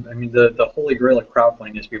 I mean, the holy grail of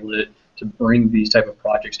crowdfunding is to be able to bring these type of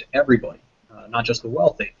projects to everybody, not just the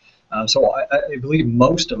wealthy. So I believe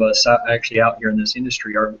most of us actually out here in this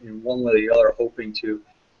industry are in one way or the other hoping to,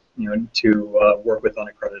 work with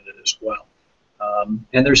unaccredited as well.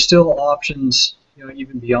 And there's still options,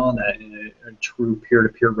 even beyond that in a true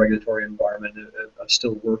peer-to-peer regulatory environment of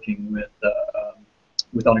still working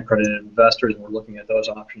with unaccredited investors, and we're looking at those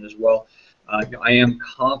options as well. I am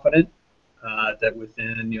confident that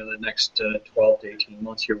within the next 12 to 18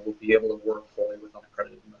 months here, we'll be able to work fully with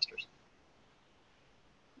unaccredited investors.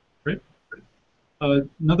 Great.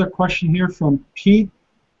 Another question here from Pete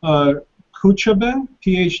Kuchabe,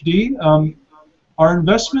 PhD. Are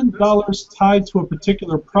investment dollars tied to a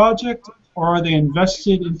particular project, or are they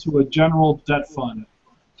invested into a general debt fund?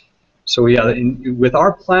 So yeah, with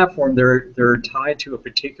our platform, they're tied to a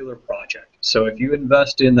particular project. So if you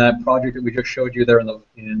invest in that project that we just showed you there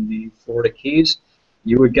in the Florida Keys,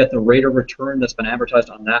 you would get the rate of return that's been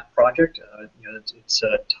advertised on that project. It's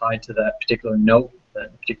tied to that particular note,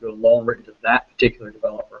 that particular loan written to that particular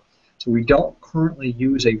developer. So we don't currently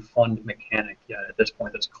use a fund mechanic yet at this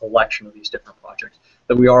point. That's a collection of these different projects.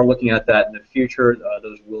 But we are looking at that in the future.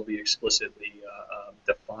 Those will be explicitly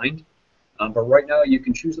defined. But right now, you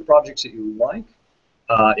can choose the projects that you like,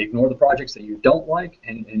 ignore the projects that you don't like,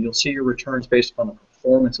 and you'll see your returns based upon the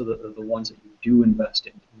performance of the ones that you do invest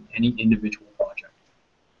in any individual project.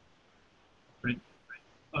 Great.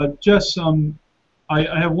 Jess,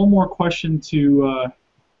 I have one more question to.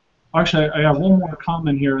 Actually, I have one more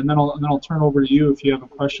comment here, and then I'll turn over to you if you have a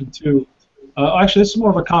question too. Actually, this is more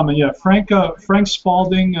of a comment. Yeah, Frank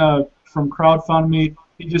Spalding from CrowdFundMe.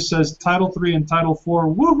 He just says Title III and Title IV.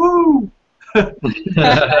 Woohoo!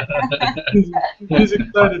 he's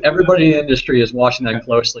excited. Everybody in the industry is watching that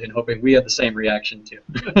closely and hoping we have the same reaction too.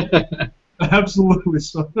 Absolutely.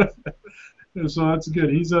 So that's good.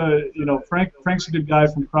 He's Frank's a good guy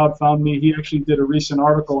from CrowdFundMe. He actually did a recent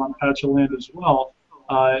article on Patch of Land as well.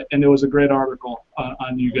 And it was a great article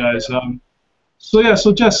on you guys.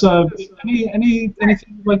 So Jess, anything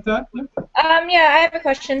like that? Yeah, I have a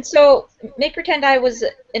question. So make pretend I was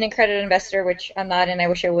an accredited investor, which I'm not, and I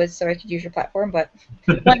wish I was, so I could use your platform, but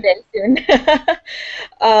one day soon.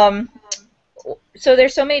 So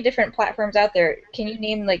there's so many different platforms out there. Can you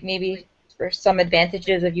name maybe for some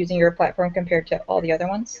advantages of using your platform compared to all the other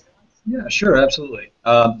ones? Yeah, sure, absolutely.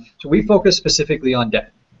 So we focus specifically on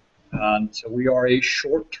debt. So we are a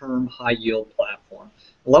short-term, high-yield platform.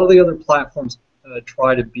 A lot of the other platforms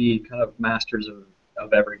try to be kind of masters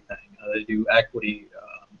of everything. They do equity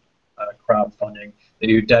crowdfunding. They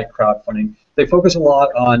do debt crowdfunding. They focus a lot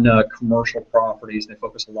on commercial properties. They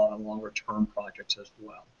focus a lot on longer-term projects as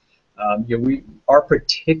well. Our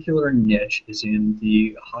particular niche is in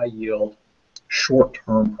the high-yield,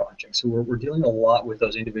 short-term projects. So we're dealing a lot with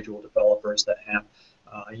those individual developers that have,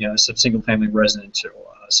 some single-family residential,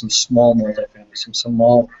 some small multifamily, some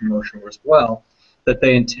small commercial as well, that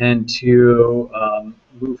they intend to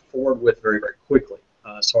move forward with very, very quickly.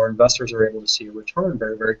 So our investors are able to see a return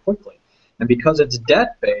very, very quickly. And because it's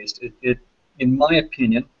debt-based, it in my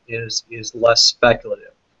opinion, is less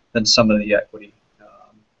speculative than some of the equity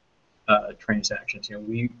transactions.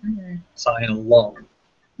 We sign a loan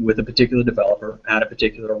with a particular developer at a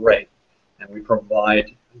particular rate, and we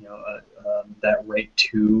provide that rate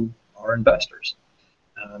to our investors,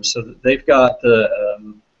 so that they've got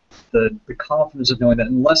the confidence of knowing that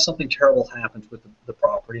unless something terrible happens with the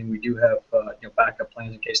property, and we do have backup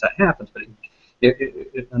plans in case that happens, but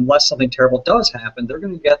unless something terrible does happen, they're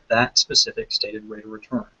going to get that specific stated rate of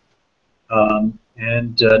return.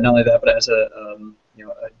 And not only that, but as a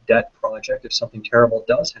debt project, if something terrible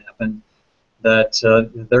does happen, that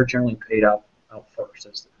they're generally paid out first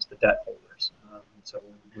as the debt holders. So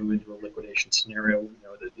when we move into a liquidation scenario,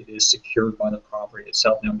 that it is secured by the property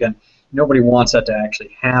itself. Now again, nobody wants that to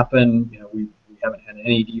actually happen. We haven't had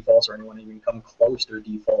any defaults or anyone even come close to a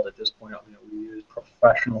default at this point. We use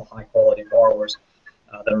professional, high-quality borrowers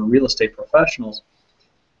that are real estate professionals.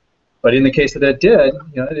 But in the case that it did,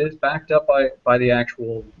 it is backed up by the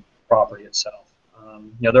actual property itself.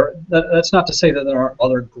 That's not to say that there aren't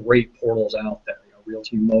other great portals out there.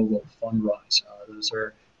 Realty Mogul, Fundrise, those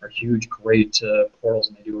are huge, great portals,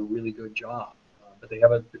 and they do a really good job. But they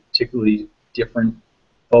have a particularly different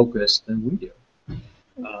focus than we do.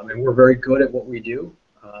 And we're very good at what we do.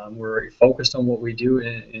 We're very focused on what we do,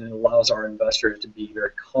 and it allows our investors to be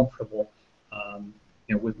very comfortable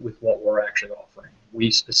with what we're actually offering.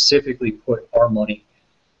 We specifically put our money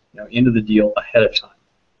into the deal ahead of time.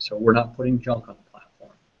 So we're not putting junk on the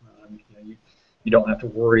platform. You don't have to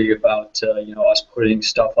worry about us putting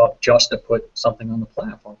stuff up just to put something on the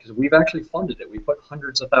platform, because we've actually funded it. We put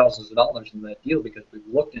hundreds of thousands of dollars into that deal because we've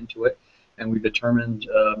looked into it and we've determined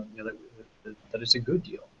that it's a good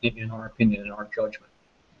deal in our opinion, in our judgment.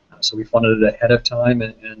 So we funded it ahead of time,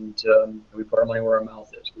 and we put our money where our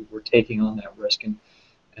mouth is. We're taking on that risk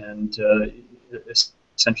and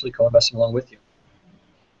essentially co-investing along with you.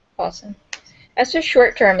 Awesome. As for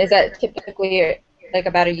short term, is that typically like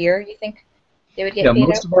about a year, you think they would get paid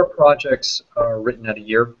most of our projects are written at a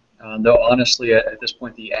year, though honestly at this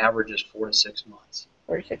point the average is 4 to 6 months.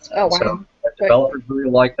 4 to 6. Oh, wow. So developers really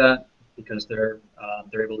like that because they're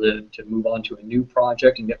able to move on to a new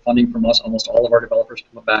project and get funding from us. Almost all of our developers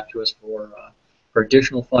come back to us for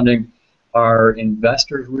additional funding. Our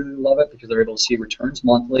investors really love it because they're able to see returns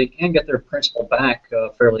monthly and get their principal back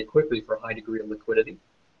fairly quickly for a high degree of liquidity.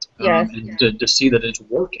 Yes. And to see that it's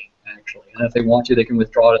working, actually. And if they want to, they can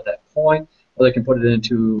withdraw it at that point, or they can put it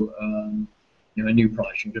into a new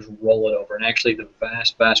project and just roll it over. And actually, the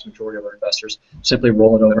vast, vast majority of our investors simply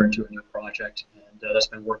roll it over into a new project, and that's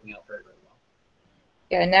been working out very, very well.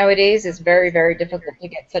 Yeah, nowadays it's very, very difficult to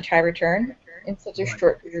get such high return in such a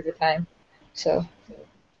short period of time. So.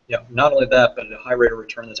 Yeah, not only that, but a high rate of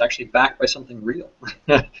return that's actually backed by something real.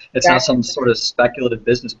 It's not some sort of speculative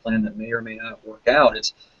business plan that may or may not work out.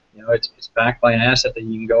 It's backed by an asset that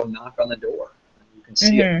you can go knock on the door. You can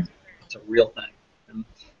see it. It's a real thing. And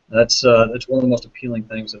that's one of the most appealing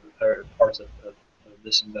things or parts of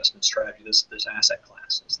this investment strategy, this asset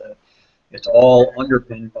class, is that it's all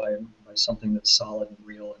underpinned by something that's solid and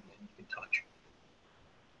real and you can touch.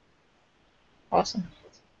 Awesome.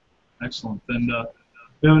 Excellent. And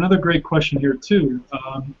we have another great question here too,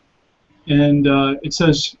 and it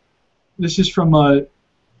says, this is from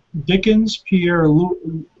Dickens Pierre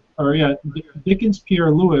Lewis.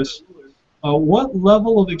 What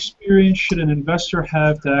level of experience should an investor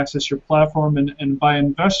have to access your platform? And by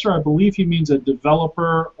investor, I believe he means a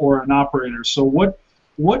developer or an operator. So what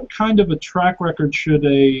kind of a track record should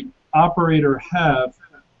a operator have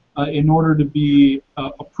in order to be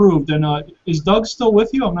approved? And is Doug still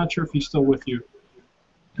with you? I'm not sure if he's still with you.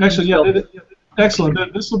 Actually, yeah,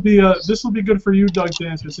 excellent. This will be good for you, Doug, to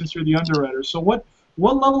answer since you're the underwriter. So what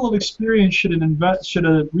level of experience should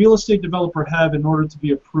a real estate developer have in order to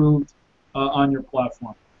be approved on your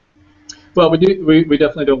platform? Well, we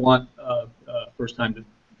definitely don't want first-time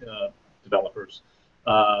developers.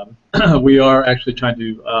 We are actually trying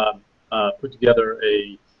to put together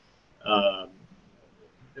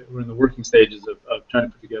we're in the working stages of trying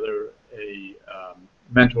to put together a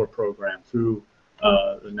mentor program through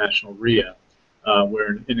the National REIA, where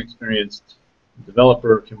an inexperienced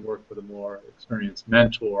developer can work with a more experienced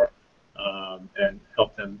mentor and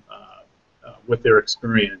help them with their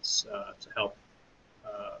experience to help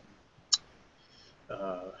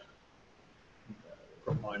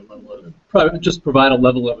provide a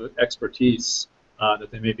level of expertise that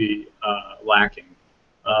they may be lacking.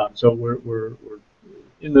 So we're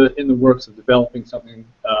in the works of developing something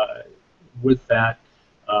with that,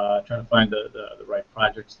 trying to find the right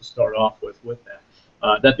projects to start off with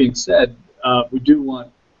that. That being said, we do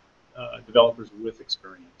want developers with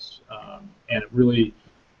experience, and it really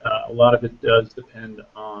a lot of it does depend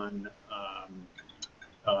on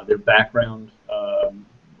their background.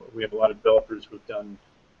 We have a lot of developers who've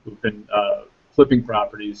been flipping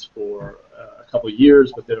properties for a couple of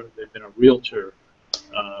years, but they've been a realtor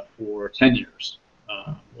for 10 years,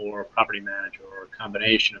 or a property manager, or a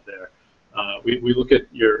combination of their. We look at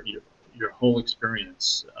your whole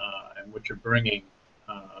experience and what you're bringing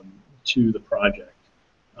to the project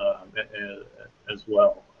as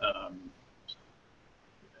well.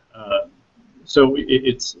 So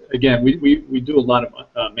it's again, we do a lot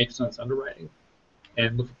of make sense underwriting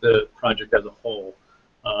and look at the project as a whole.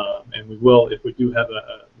 And we will, if we do have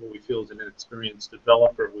what we feel is an inexperienced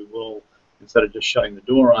developer, we will, instead of just shutting the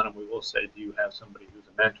door on them, we will say, do you have somebody who's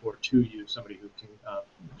a mentor to you, somebody who can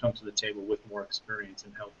come to the table with more experience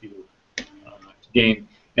and help you to gain.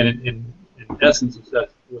 And in essence,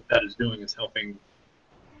 what that is doing is helping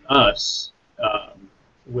us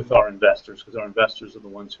with our investors, because our investors are the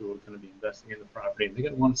ones who are going to be investing in the property, and they're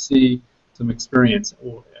going to want to see some experience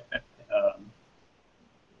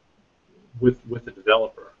with the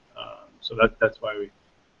developer. So that's why we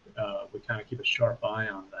kind of keep a sharp eye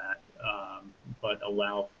on that, but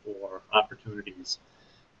allow for opportunities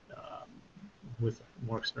with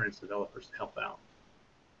more experienced developers to help out.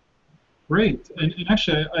 Great, and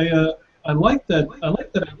actually, I like that. I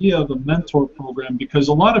like that idea of a mentor program, because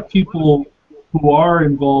a lot of people who are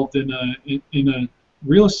involved in a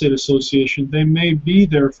real estate association, they may be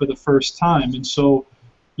there for the first time, and so,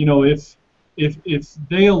 you know, if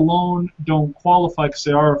they alone don't qualify because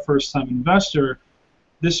they are a first-time investor,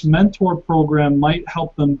 this mentor program might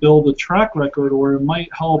help them build a track record, or it might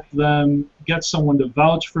help them get someone to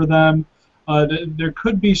vouch for them. There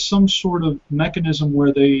could be some sort of mechanism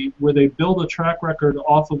where they build a track record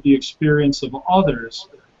off of the experience of others,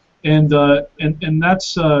 and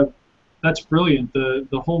that's brilliant.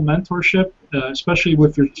 The whole mentorship, especially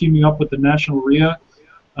if you're teaming up with the National REIA,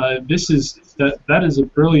 that is a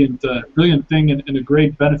brilliant thing, and a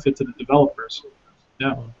great benefit to the developers.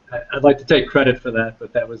 Yeah. I'd like to take credit for that,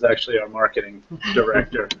 but that was actually our marketing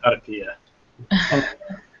director out of PA.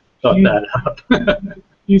 Thought that up.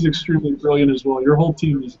 He's extremely brilliant as well. Your whole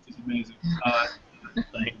team is amazing.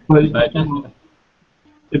 But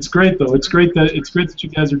it's great though. It's great that you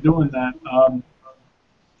guys are doing that.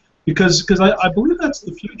 Because I believe that's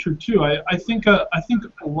the future too. I think a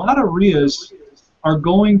lot of REIAs are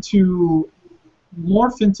going to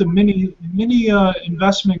morph into mini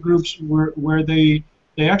investment groups where they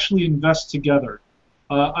actually invest together.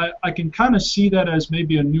 I can kind of see that as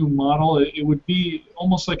maybe a new model. It would be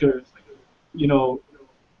almost like the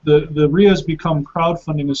REIAs become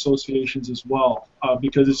crowdfunding associations as well,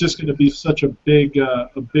 because it's just going to be such a big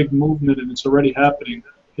movement, and it's already happening.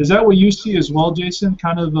 Is that what you see as well, Jason?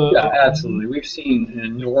 Kind of yeah, absolutely. We've seen an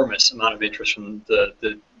enormous amount of interest from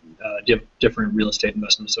the different real estate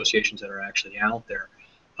investment associations that are actually out there.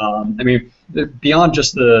 I mean, beyond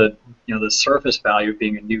just the surface value of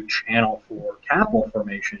being a new channel for capital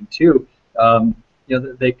formation, too.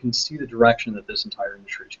 They can see the direction that this entire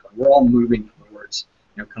industry is going. We're all moving towards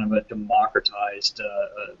kind of a democratized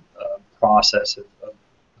process of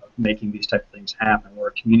making these type of things happen,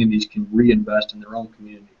 where communities can reinvest in their own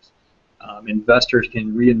communities. Investors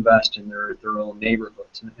can reinvest in their own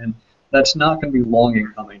neighborhoods, and that's not going to be long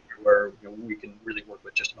in coming, where we can really work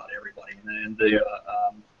with just about everybody. And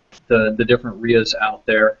the different REIAs out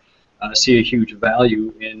there see a huge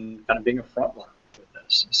value in kind of being a front runner with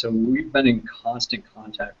this. So we've been in constant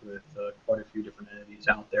contact with quite a few different entities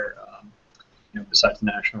out there, besides the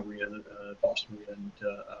National REIA, Boston REIA, and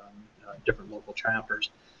different local chapters.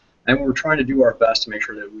 And we're trying to do our best to make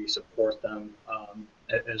sure that we support them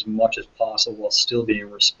as much as possible, while still being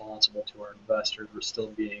responsible to our investors. We're still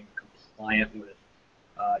being compliant with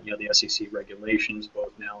the SEC regulations,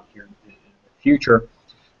 both now and here in the future.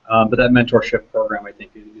 But that mentorship program, I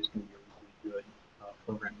think, is going to be a really good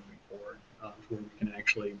program moving forward, where we can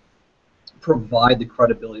actually provide the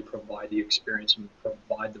credibility, provide the experience, and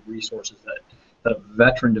provide the resources that a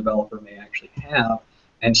veteran developer may actually have,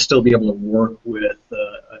 and still be able to work with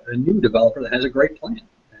a new developer that has a great plan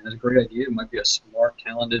and has a great idea. It might be a smart,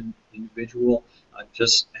 talented individual,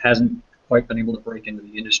 just hasn't quite been able to break into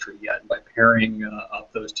the industry yet. And by pairing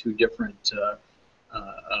up those two different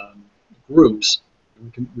groups,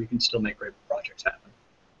 we can still make great projects happen.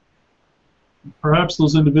 Perhaps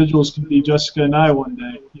those individuals could be Jessica and I one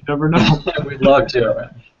day. You never know. We'd love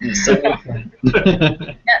to.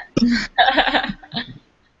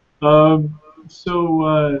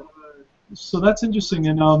 So that's interesting,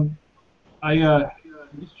 and I'm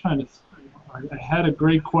just trying to. I had a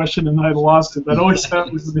great question and I lost it. That always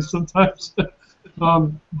happens to me sometimes.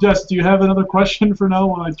 Jess, do you have another question for now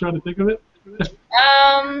while I try to think of it?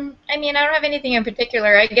 I mean, I don't have anything in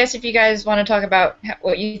particular. I guess if you guys want to talk about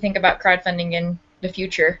what you think about crowdfunding in the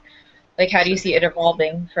future, like how do you see it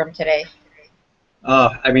evolving from today?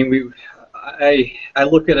 I mean, I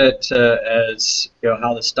look at it as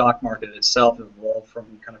how the stock market itself evolved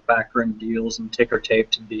from kind of backroom deals and ticker tape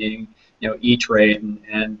to being E-Trade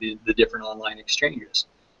and the different online exchanges.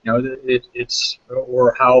 It's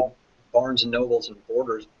or how Barnes and Nobles and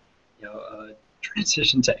Borders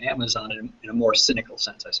transition to Amazon in a more cynical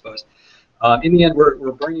sense, I suppose. In the end,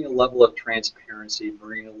 we're bringing a level of transparency,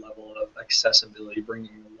 bringing a level of accessibility,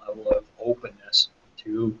 bringing a level of openness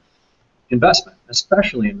to investment,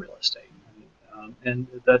 especially in real estate. And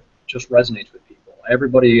that just resonates with people.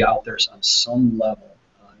 Everybody out there is on some level,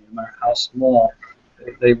 no matter how small,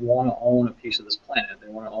 they want to own a piece of this planet. They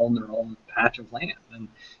want to own their own patch of land. And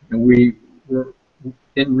we're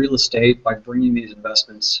in real estate by bringing these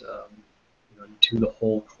investments to the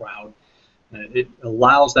whole crowd. It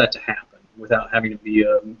allows that to happen without having to be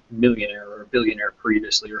a millionaire or a billionaire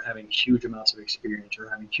previously, or having huge amounts of experience, or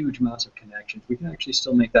having huge amounts of connections. We can actually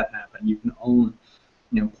still make that happen. You can own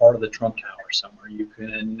part of the Trump Tower somewhere. You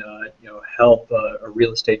can help a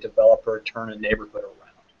real estate developer turn a neighborhood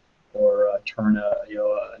around, or turn a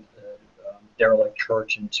derelict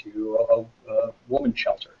church into a woman's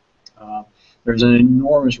shelter. There's an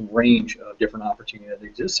enormous range of different opportunity that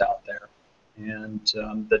exists out there, and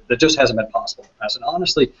that just hasn't been possible in the past. And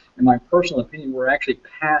honestly, in my personal opinion, we're actually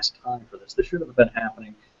past time for this. This should have been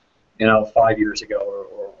happening 5 years ago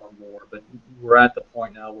or more, but we're at the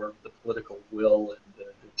point now where the political will and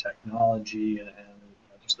the technology and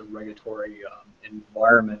just the regulatory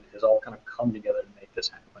environment has all kind of come together to make this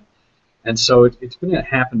happen. And so it's going to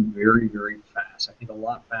happen very, very fast. I think a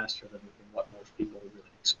lot faster than what most people would really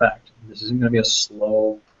expect. This isn't going to be a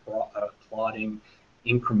slow, plodding,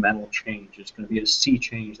 incremental change. It's going to be a sea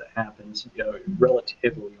change that happens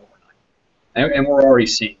relatively overnight. And we're already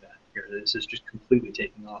seeing that here. This is just completely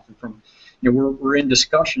taking off. And from we're in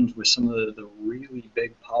discussions with some of the really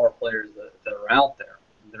big power players that are out there.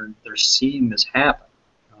 They're seeing this happen,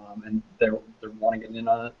 and they're wanting to get in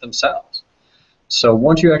on it themselves. So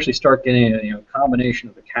once you actually start getting a combination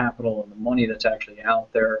of the capital and the money that's actually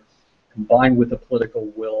out there, combined with the political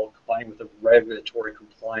will, combined with the regulatory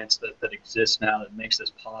compliance that exists now that makes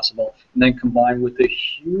this possible, and then combined with the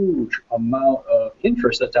huge amount of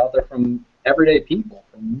interest that's out there from everyday people,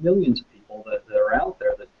 from millions of people that are out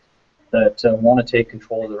there that want to take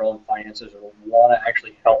control of their own finances, or want to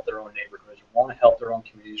actually help their own neighborhoods, or want to help their own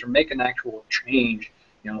communities, or make an actual change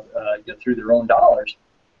through their own dollars.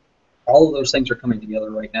 All of those things are coming together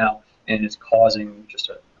right now, and it's causing just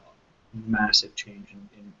a massive change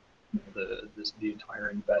in the entire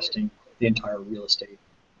investing, the entire real estate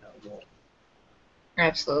world.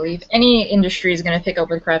 Absolutely. If any industry is going to pick up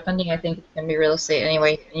with crowdfunding, I think it's going to be real estate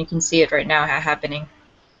anyway. And you can see it right now happening.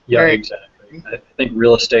 Yeah, exactly. I think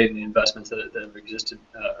real estate and the investments that have existed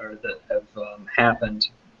or that have happened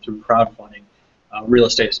through crowdfunding, real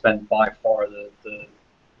estate has been by far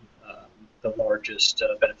the largest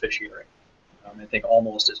beneficiary. I think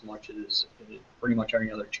almost as much as pretty much any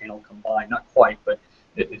other channel combined. Not quite, but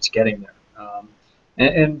it's getting there.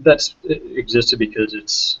 And that's existed because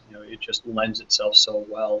it just lends itself so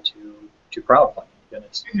well to crowdfunding.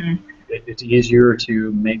 And it's easier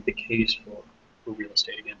to make the case for real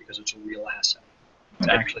estate again because it's a real asset. It's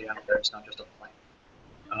actually out there. It's not just a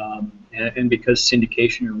plan. And because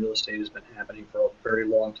syndication in real estate has been happening for a very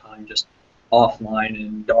long time, just offline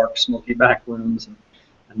in dark, smoky back rooms, and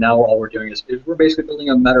now all we're doing is we're basically building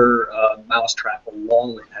a better mousetrap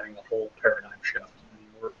along with having a whole paradigm shift. I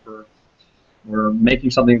mean, we're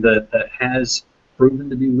making something that has proven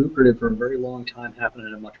to be lucrative for a very long time happen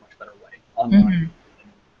in a much, much better way, online,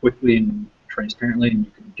 and quickly and transparently, and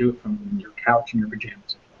you can do it from your couch and your pajamas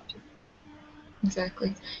if you want to.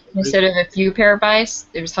 Exactly. Instead of a few pair of eyes,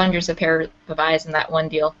 there's hundreds of pair of eyes in that one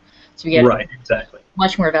deal. So we get right, exactly.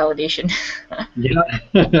 much more validation. Yeah,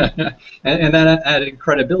 and that added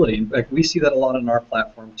credibility. In fact, we see that a lot on our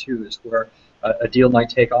platform too, is where a deal might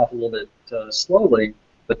take off a little bit slowly,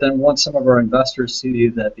 but then once some of our investors see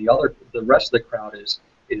that the rest of the crowd is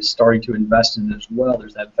starting to invest in it as well,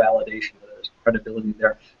 there's that validation, there's credibility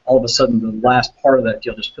there. All of a sudden, the last part of that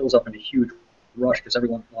deal just fills up in a huge rush because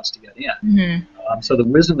everyone wants to get in. Mm-hmm. So the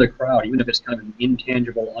wisdom of the crowd, even if it's kind of an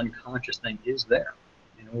intangible, unconscious thing, is there.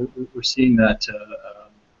 You know, we're seeing that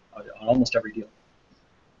on almost every deal.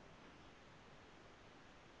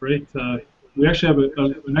 Great. We actually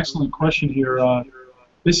have an excellent question here.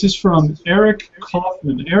 This is from Eric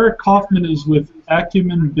Kaufman. Eric Kaufman is with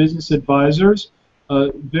Acumen Business Advisors,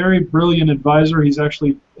 a very brilliant advisor. He's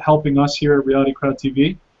actually helping us here at Reality Crowd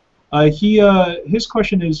TV. His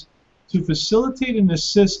question is, to facilitate and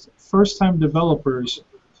assist first-time developers,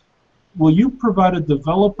 will you provide a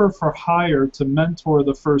developer for hire to mentor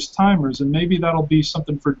the first-timers? And maybe that'll be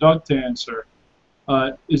something for Doug to answer.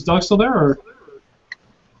 Is Doug still there? Or?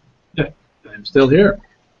 Yeah. I'm still here.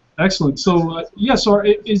 Excellent. So so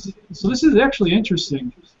this is actually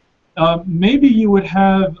interesting. Maybe you would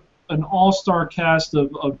have an all-star cast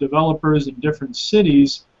of developers in different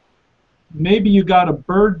cities. Maybe you got a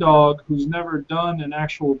bird dog who's never done an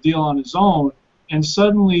actual deal on his own, and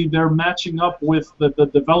suddenly they're matching up with the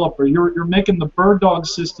developer. You're making the bird dog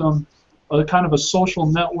system a kind of a social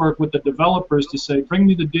network with the developers to say, bring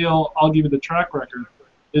me the deal, I'll give you the track record.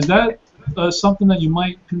 Is that something that you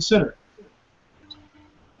might consider?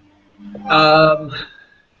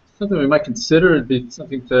 Something we might consider would be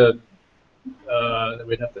something that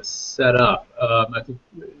we'd have to set up. I think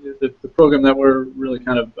the program that we're really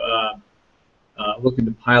kind of looking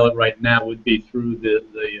to pilot right now would be through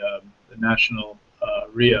the national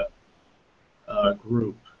REIA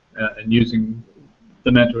group and using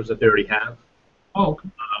the mentors that they already have. Oh, okay.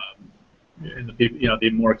 And the people, the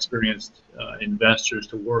more experienced investors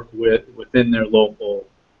to work within their local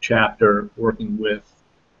chapter, working with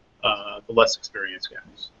the less experienced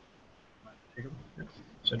guys.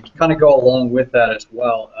 So to kind of go along with that as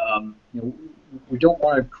well, we don't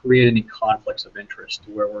want to create any conflicts of interest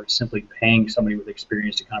where we're simply paying somebody with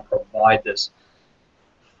experience to kind of provide this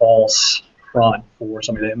false front for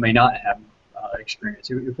somebody that may not have experience.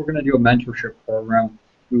 If we're going to do a mentorship program,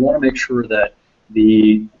 we want to make sure that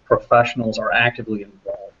the professionals are actively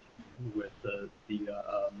involved with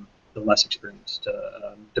the less experienced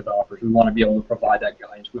developers. We want to be able to provide that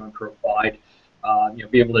guidance. We want to provide,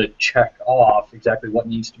 be able to check off exactly what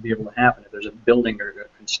needs to be able to happen. If there's a building or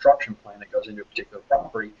a construction plan that goes into a particular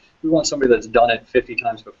property, we want somebody that's done it 50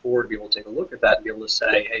 times before to be able to take a look at that and be able to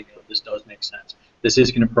say, hey, this does make sense. This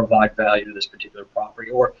is going to provide value to this particular property,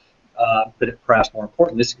 or but perhaps more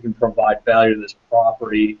important, this can provide value to this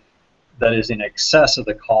property that is in excess of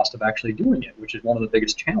the cost of actually doing it, which is one of the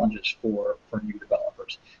biggest challenges for new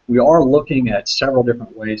developers. We are looking at several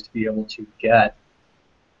different ways to be able to get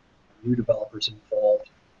new developers involved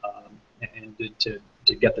and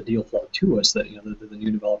to get the deal flow to us that the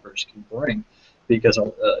new developers can bring, because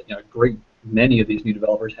a great many of these new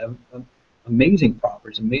developers have amazing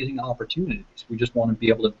properties, amazing opportunities. We just want to be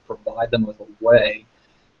able to provide them with a way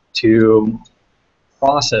to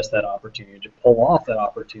process that opportunity, to pull off that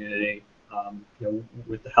opportunity,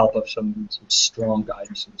 with the help of some strong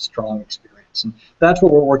guidance and strong experience. And that's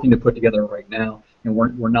what we're working to put together right now.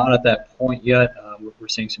 We're not at that point yet. We're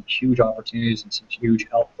seeing some huge opportunities and some huge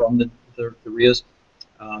help from the REIAs,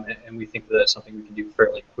 and we think that that's something we can do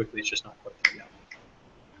fairly quickly. It's just not quite there yet.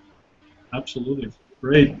 Absolutely.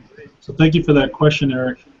 Great. So thank you for that question,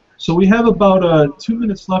 Eric. So we have about 2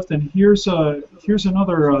 minutes left, and here's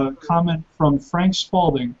another comment from Frank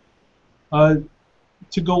Spalding.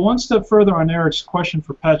 To go one step further on Eric's question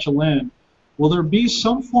for patch of land, will there be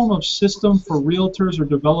some form of system for realtors or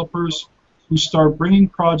developers who start bringing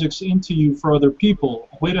projects into you for other people,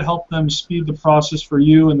 a way to help them speed the process for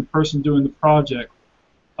you and the person doing the project?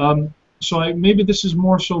 Maybe this is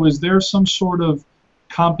more so, is there some sort of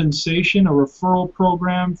compensation, a referral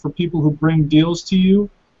program for people who bring deals to you?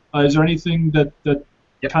 Is there anything that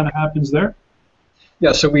kind of happens there?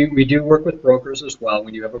 Yeah, so we do work with brokers as well.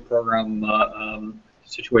 We do have a program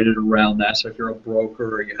situated around that. So if you're a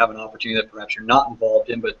broker or you have an opportunity that perhaps you're not involved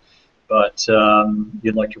in, but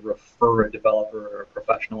you'd like to refer a developer or a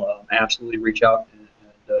professional, absolutely reach out and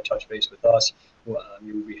touch base with us.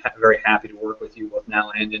 We would be very happy to work with you both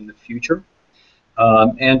now and in the future.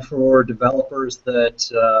 And for developers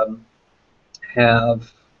that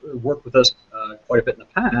have worked with us quite a bit in the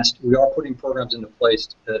past, we are putting programs into place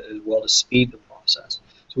as well to speed the process.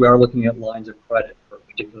 So we are looking at lines of credit for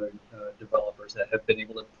particular developers that have been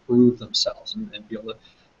able to prove themselves and be able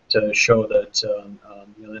to show that,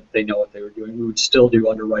 you know, that they know what they were doing. We would still do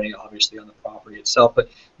underwriting, obviously, on the property itself, but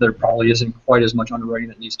there probably isn't quite as much underwriting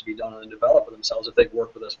that needs to be done on the developer themselves if they've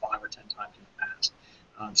worked with us 5 or 10 times in the past.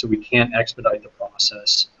 So we can't expedite the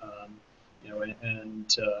process, you know,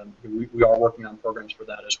 and we are working on programs for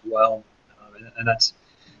that as well, and that's,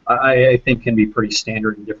 I think, can be pretty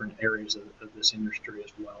standard in different areas of this industry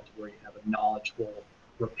as well, to where you have a knowledgeable,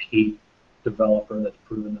 repeat developer that's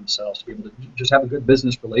proven themselves to be able to just have a good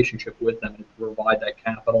business relationship with them and provide that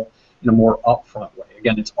capital in a more upfront way.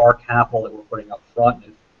 Again, it's our capital that we're putting up front,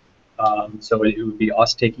 so it would be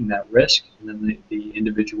us taking that risk, and then the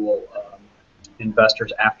individual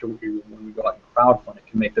investors, after when we go out and crowdfund it,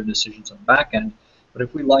 can make their decisions on the back end. But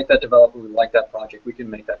if we like that developer, we like that project, we can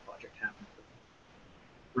make that project happen.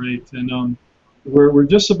 Great, and we're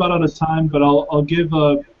just about out of time, but I'll give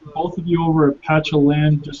both of you over at Patch of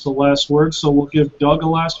Land just the last word. So we'll give Doug a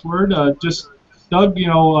last word. Just Doug, you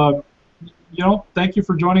know, thank you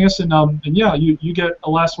for joining us, and yeah, you get a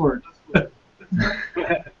last word.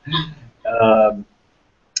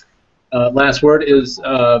 Last word is,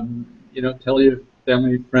 you know, tell your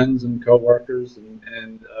family, friends, and coworkers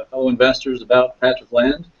and fellow investors about Patch of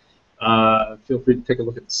Land. Feel free to take a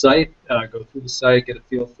look at the site, go through the site, get a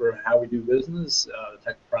feel for how we do business, the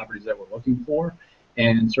type of properties that we're looking for,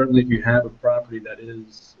 and certainly if you have a property that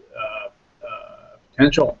is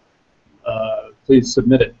potential, please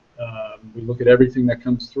submit it. We look at everything that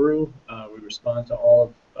comes through. We respond to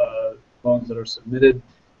all of loans that are submitted.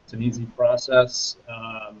 It's an easy process,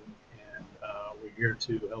 and we're here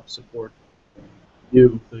to help support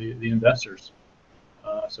you, the investors.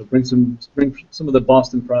 So bring some of the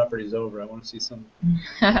Boston properties over. I want to see some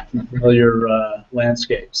familiar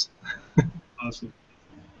landscapes. Awesome.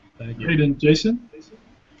 Thank you. Great, and Jason?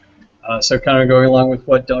 So kind of going along with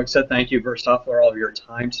what Doug said, thank you first off for all of your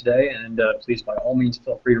time today, and please by all means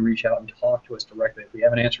feel free to reach out and talk to us directly. If we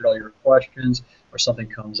haven't answered all your questions or something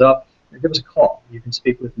comes up, give us a call. You can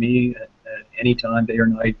speak with me at any time, day or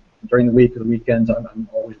night, during the week or the weekends. I'm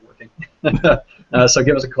always working. So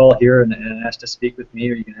give us a call here and ask to speak with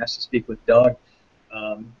me, or you can ask to speak with Doug.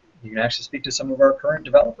 You can actually speak to some of our current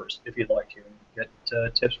developers if you'd like to, and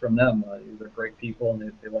get tips from them. They're great people,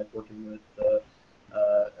 and they like working with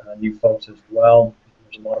new folks as well.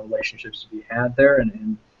 There's a lot of relationships to be had there,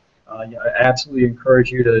 and yeah, I absolutely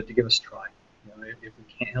encourage you to give us a try. You know, if we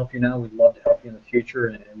can't help you now, we'd love to help you in the future,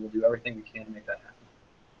 and we'll do everything we can to make that happen.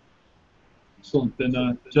 Excellent.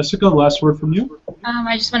 Then Jessica, last word from you.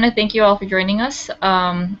 I just want to thank you all for joining us.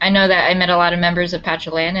 I know that I met a lot of members of Patch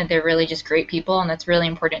of Land, and they're really just great people, and that's really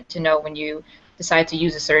important to know when you decide to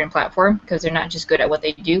use a certain platform, because they're not just good at what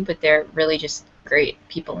they do, but they're really just great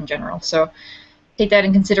people in general. So take that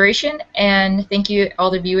in consideration, and thank you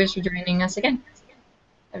all the viewers for joining us again.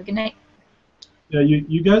 Have a good night. Yeah,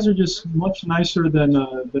 you guys are just much nicer than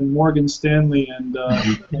Morgan Stanley and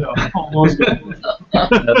you know, all those guys.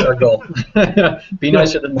 That's our goal. Be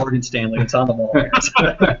nicer than Morgan Stanley. It's on the wall.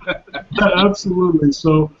 Absolutely.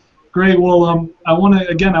 So great. Well, I want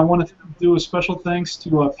to do a special thanks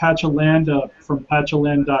to Patch of Land from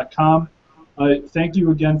patchofland.com. Thank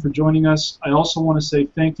you again for joining us. I also want to say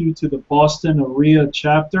thank you to the Boston AREIA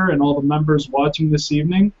chapter and all the members watching this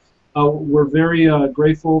evening. We're very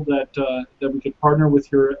grateful that we could partner with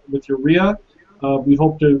your REIA. We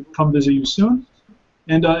hope to come visit you soon.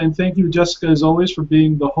 And thank you, Jessica, as always, for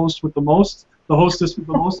being the host with the most, the hostess with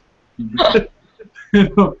the most.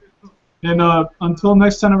 And until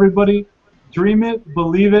next time, everybody, dream it,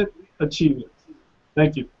 believe it, achieve it.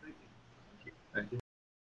 Thank you.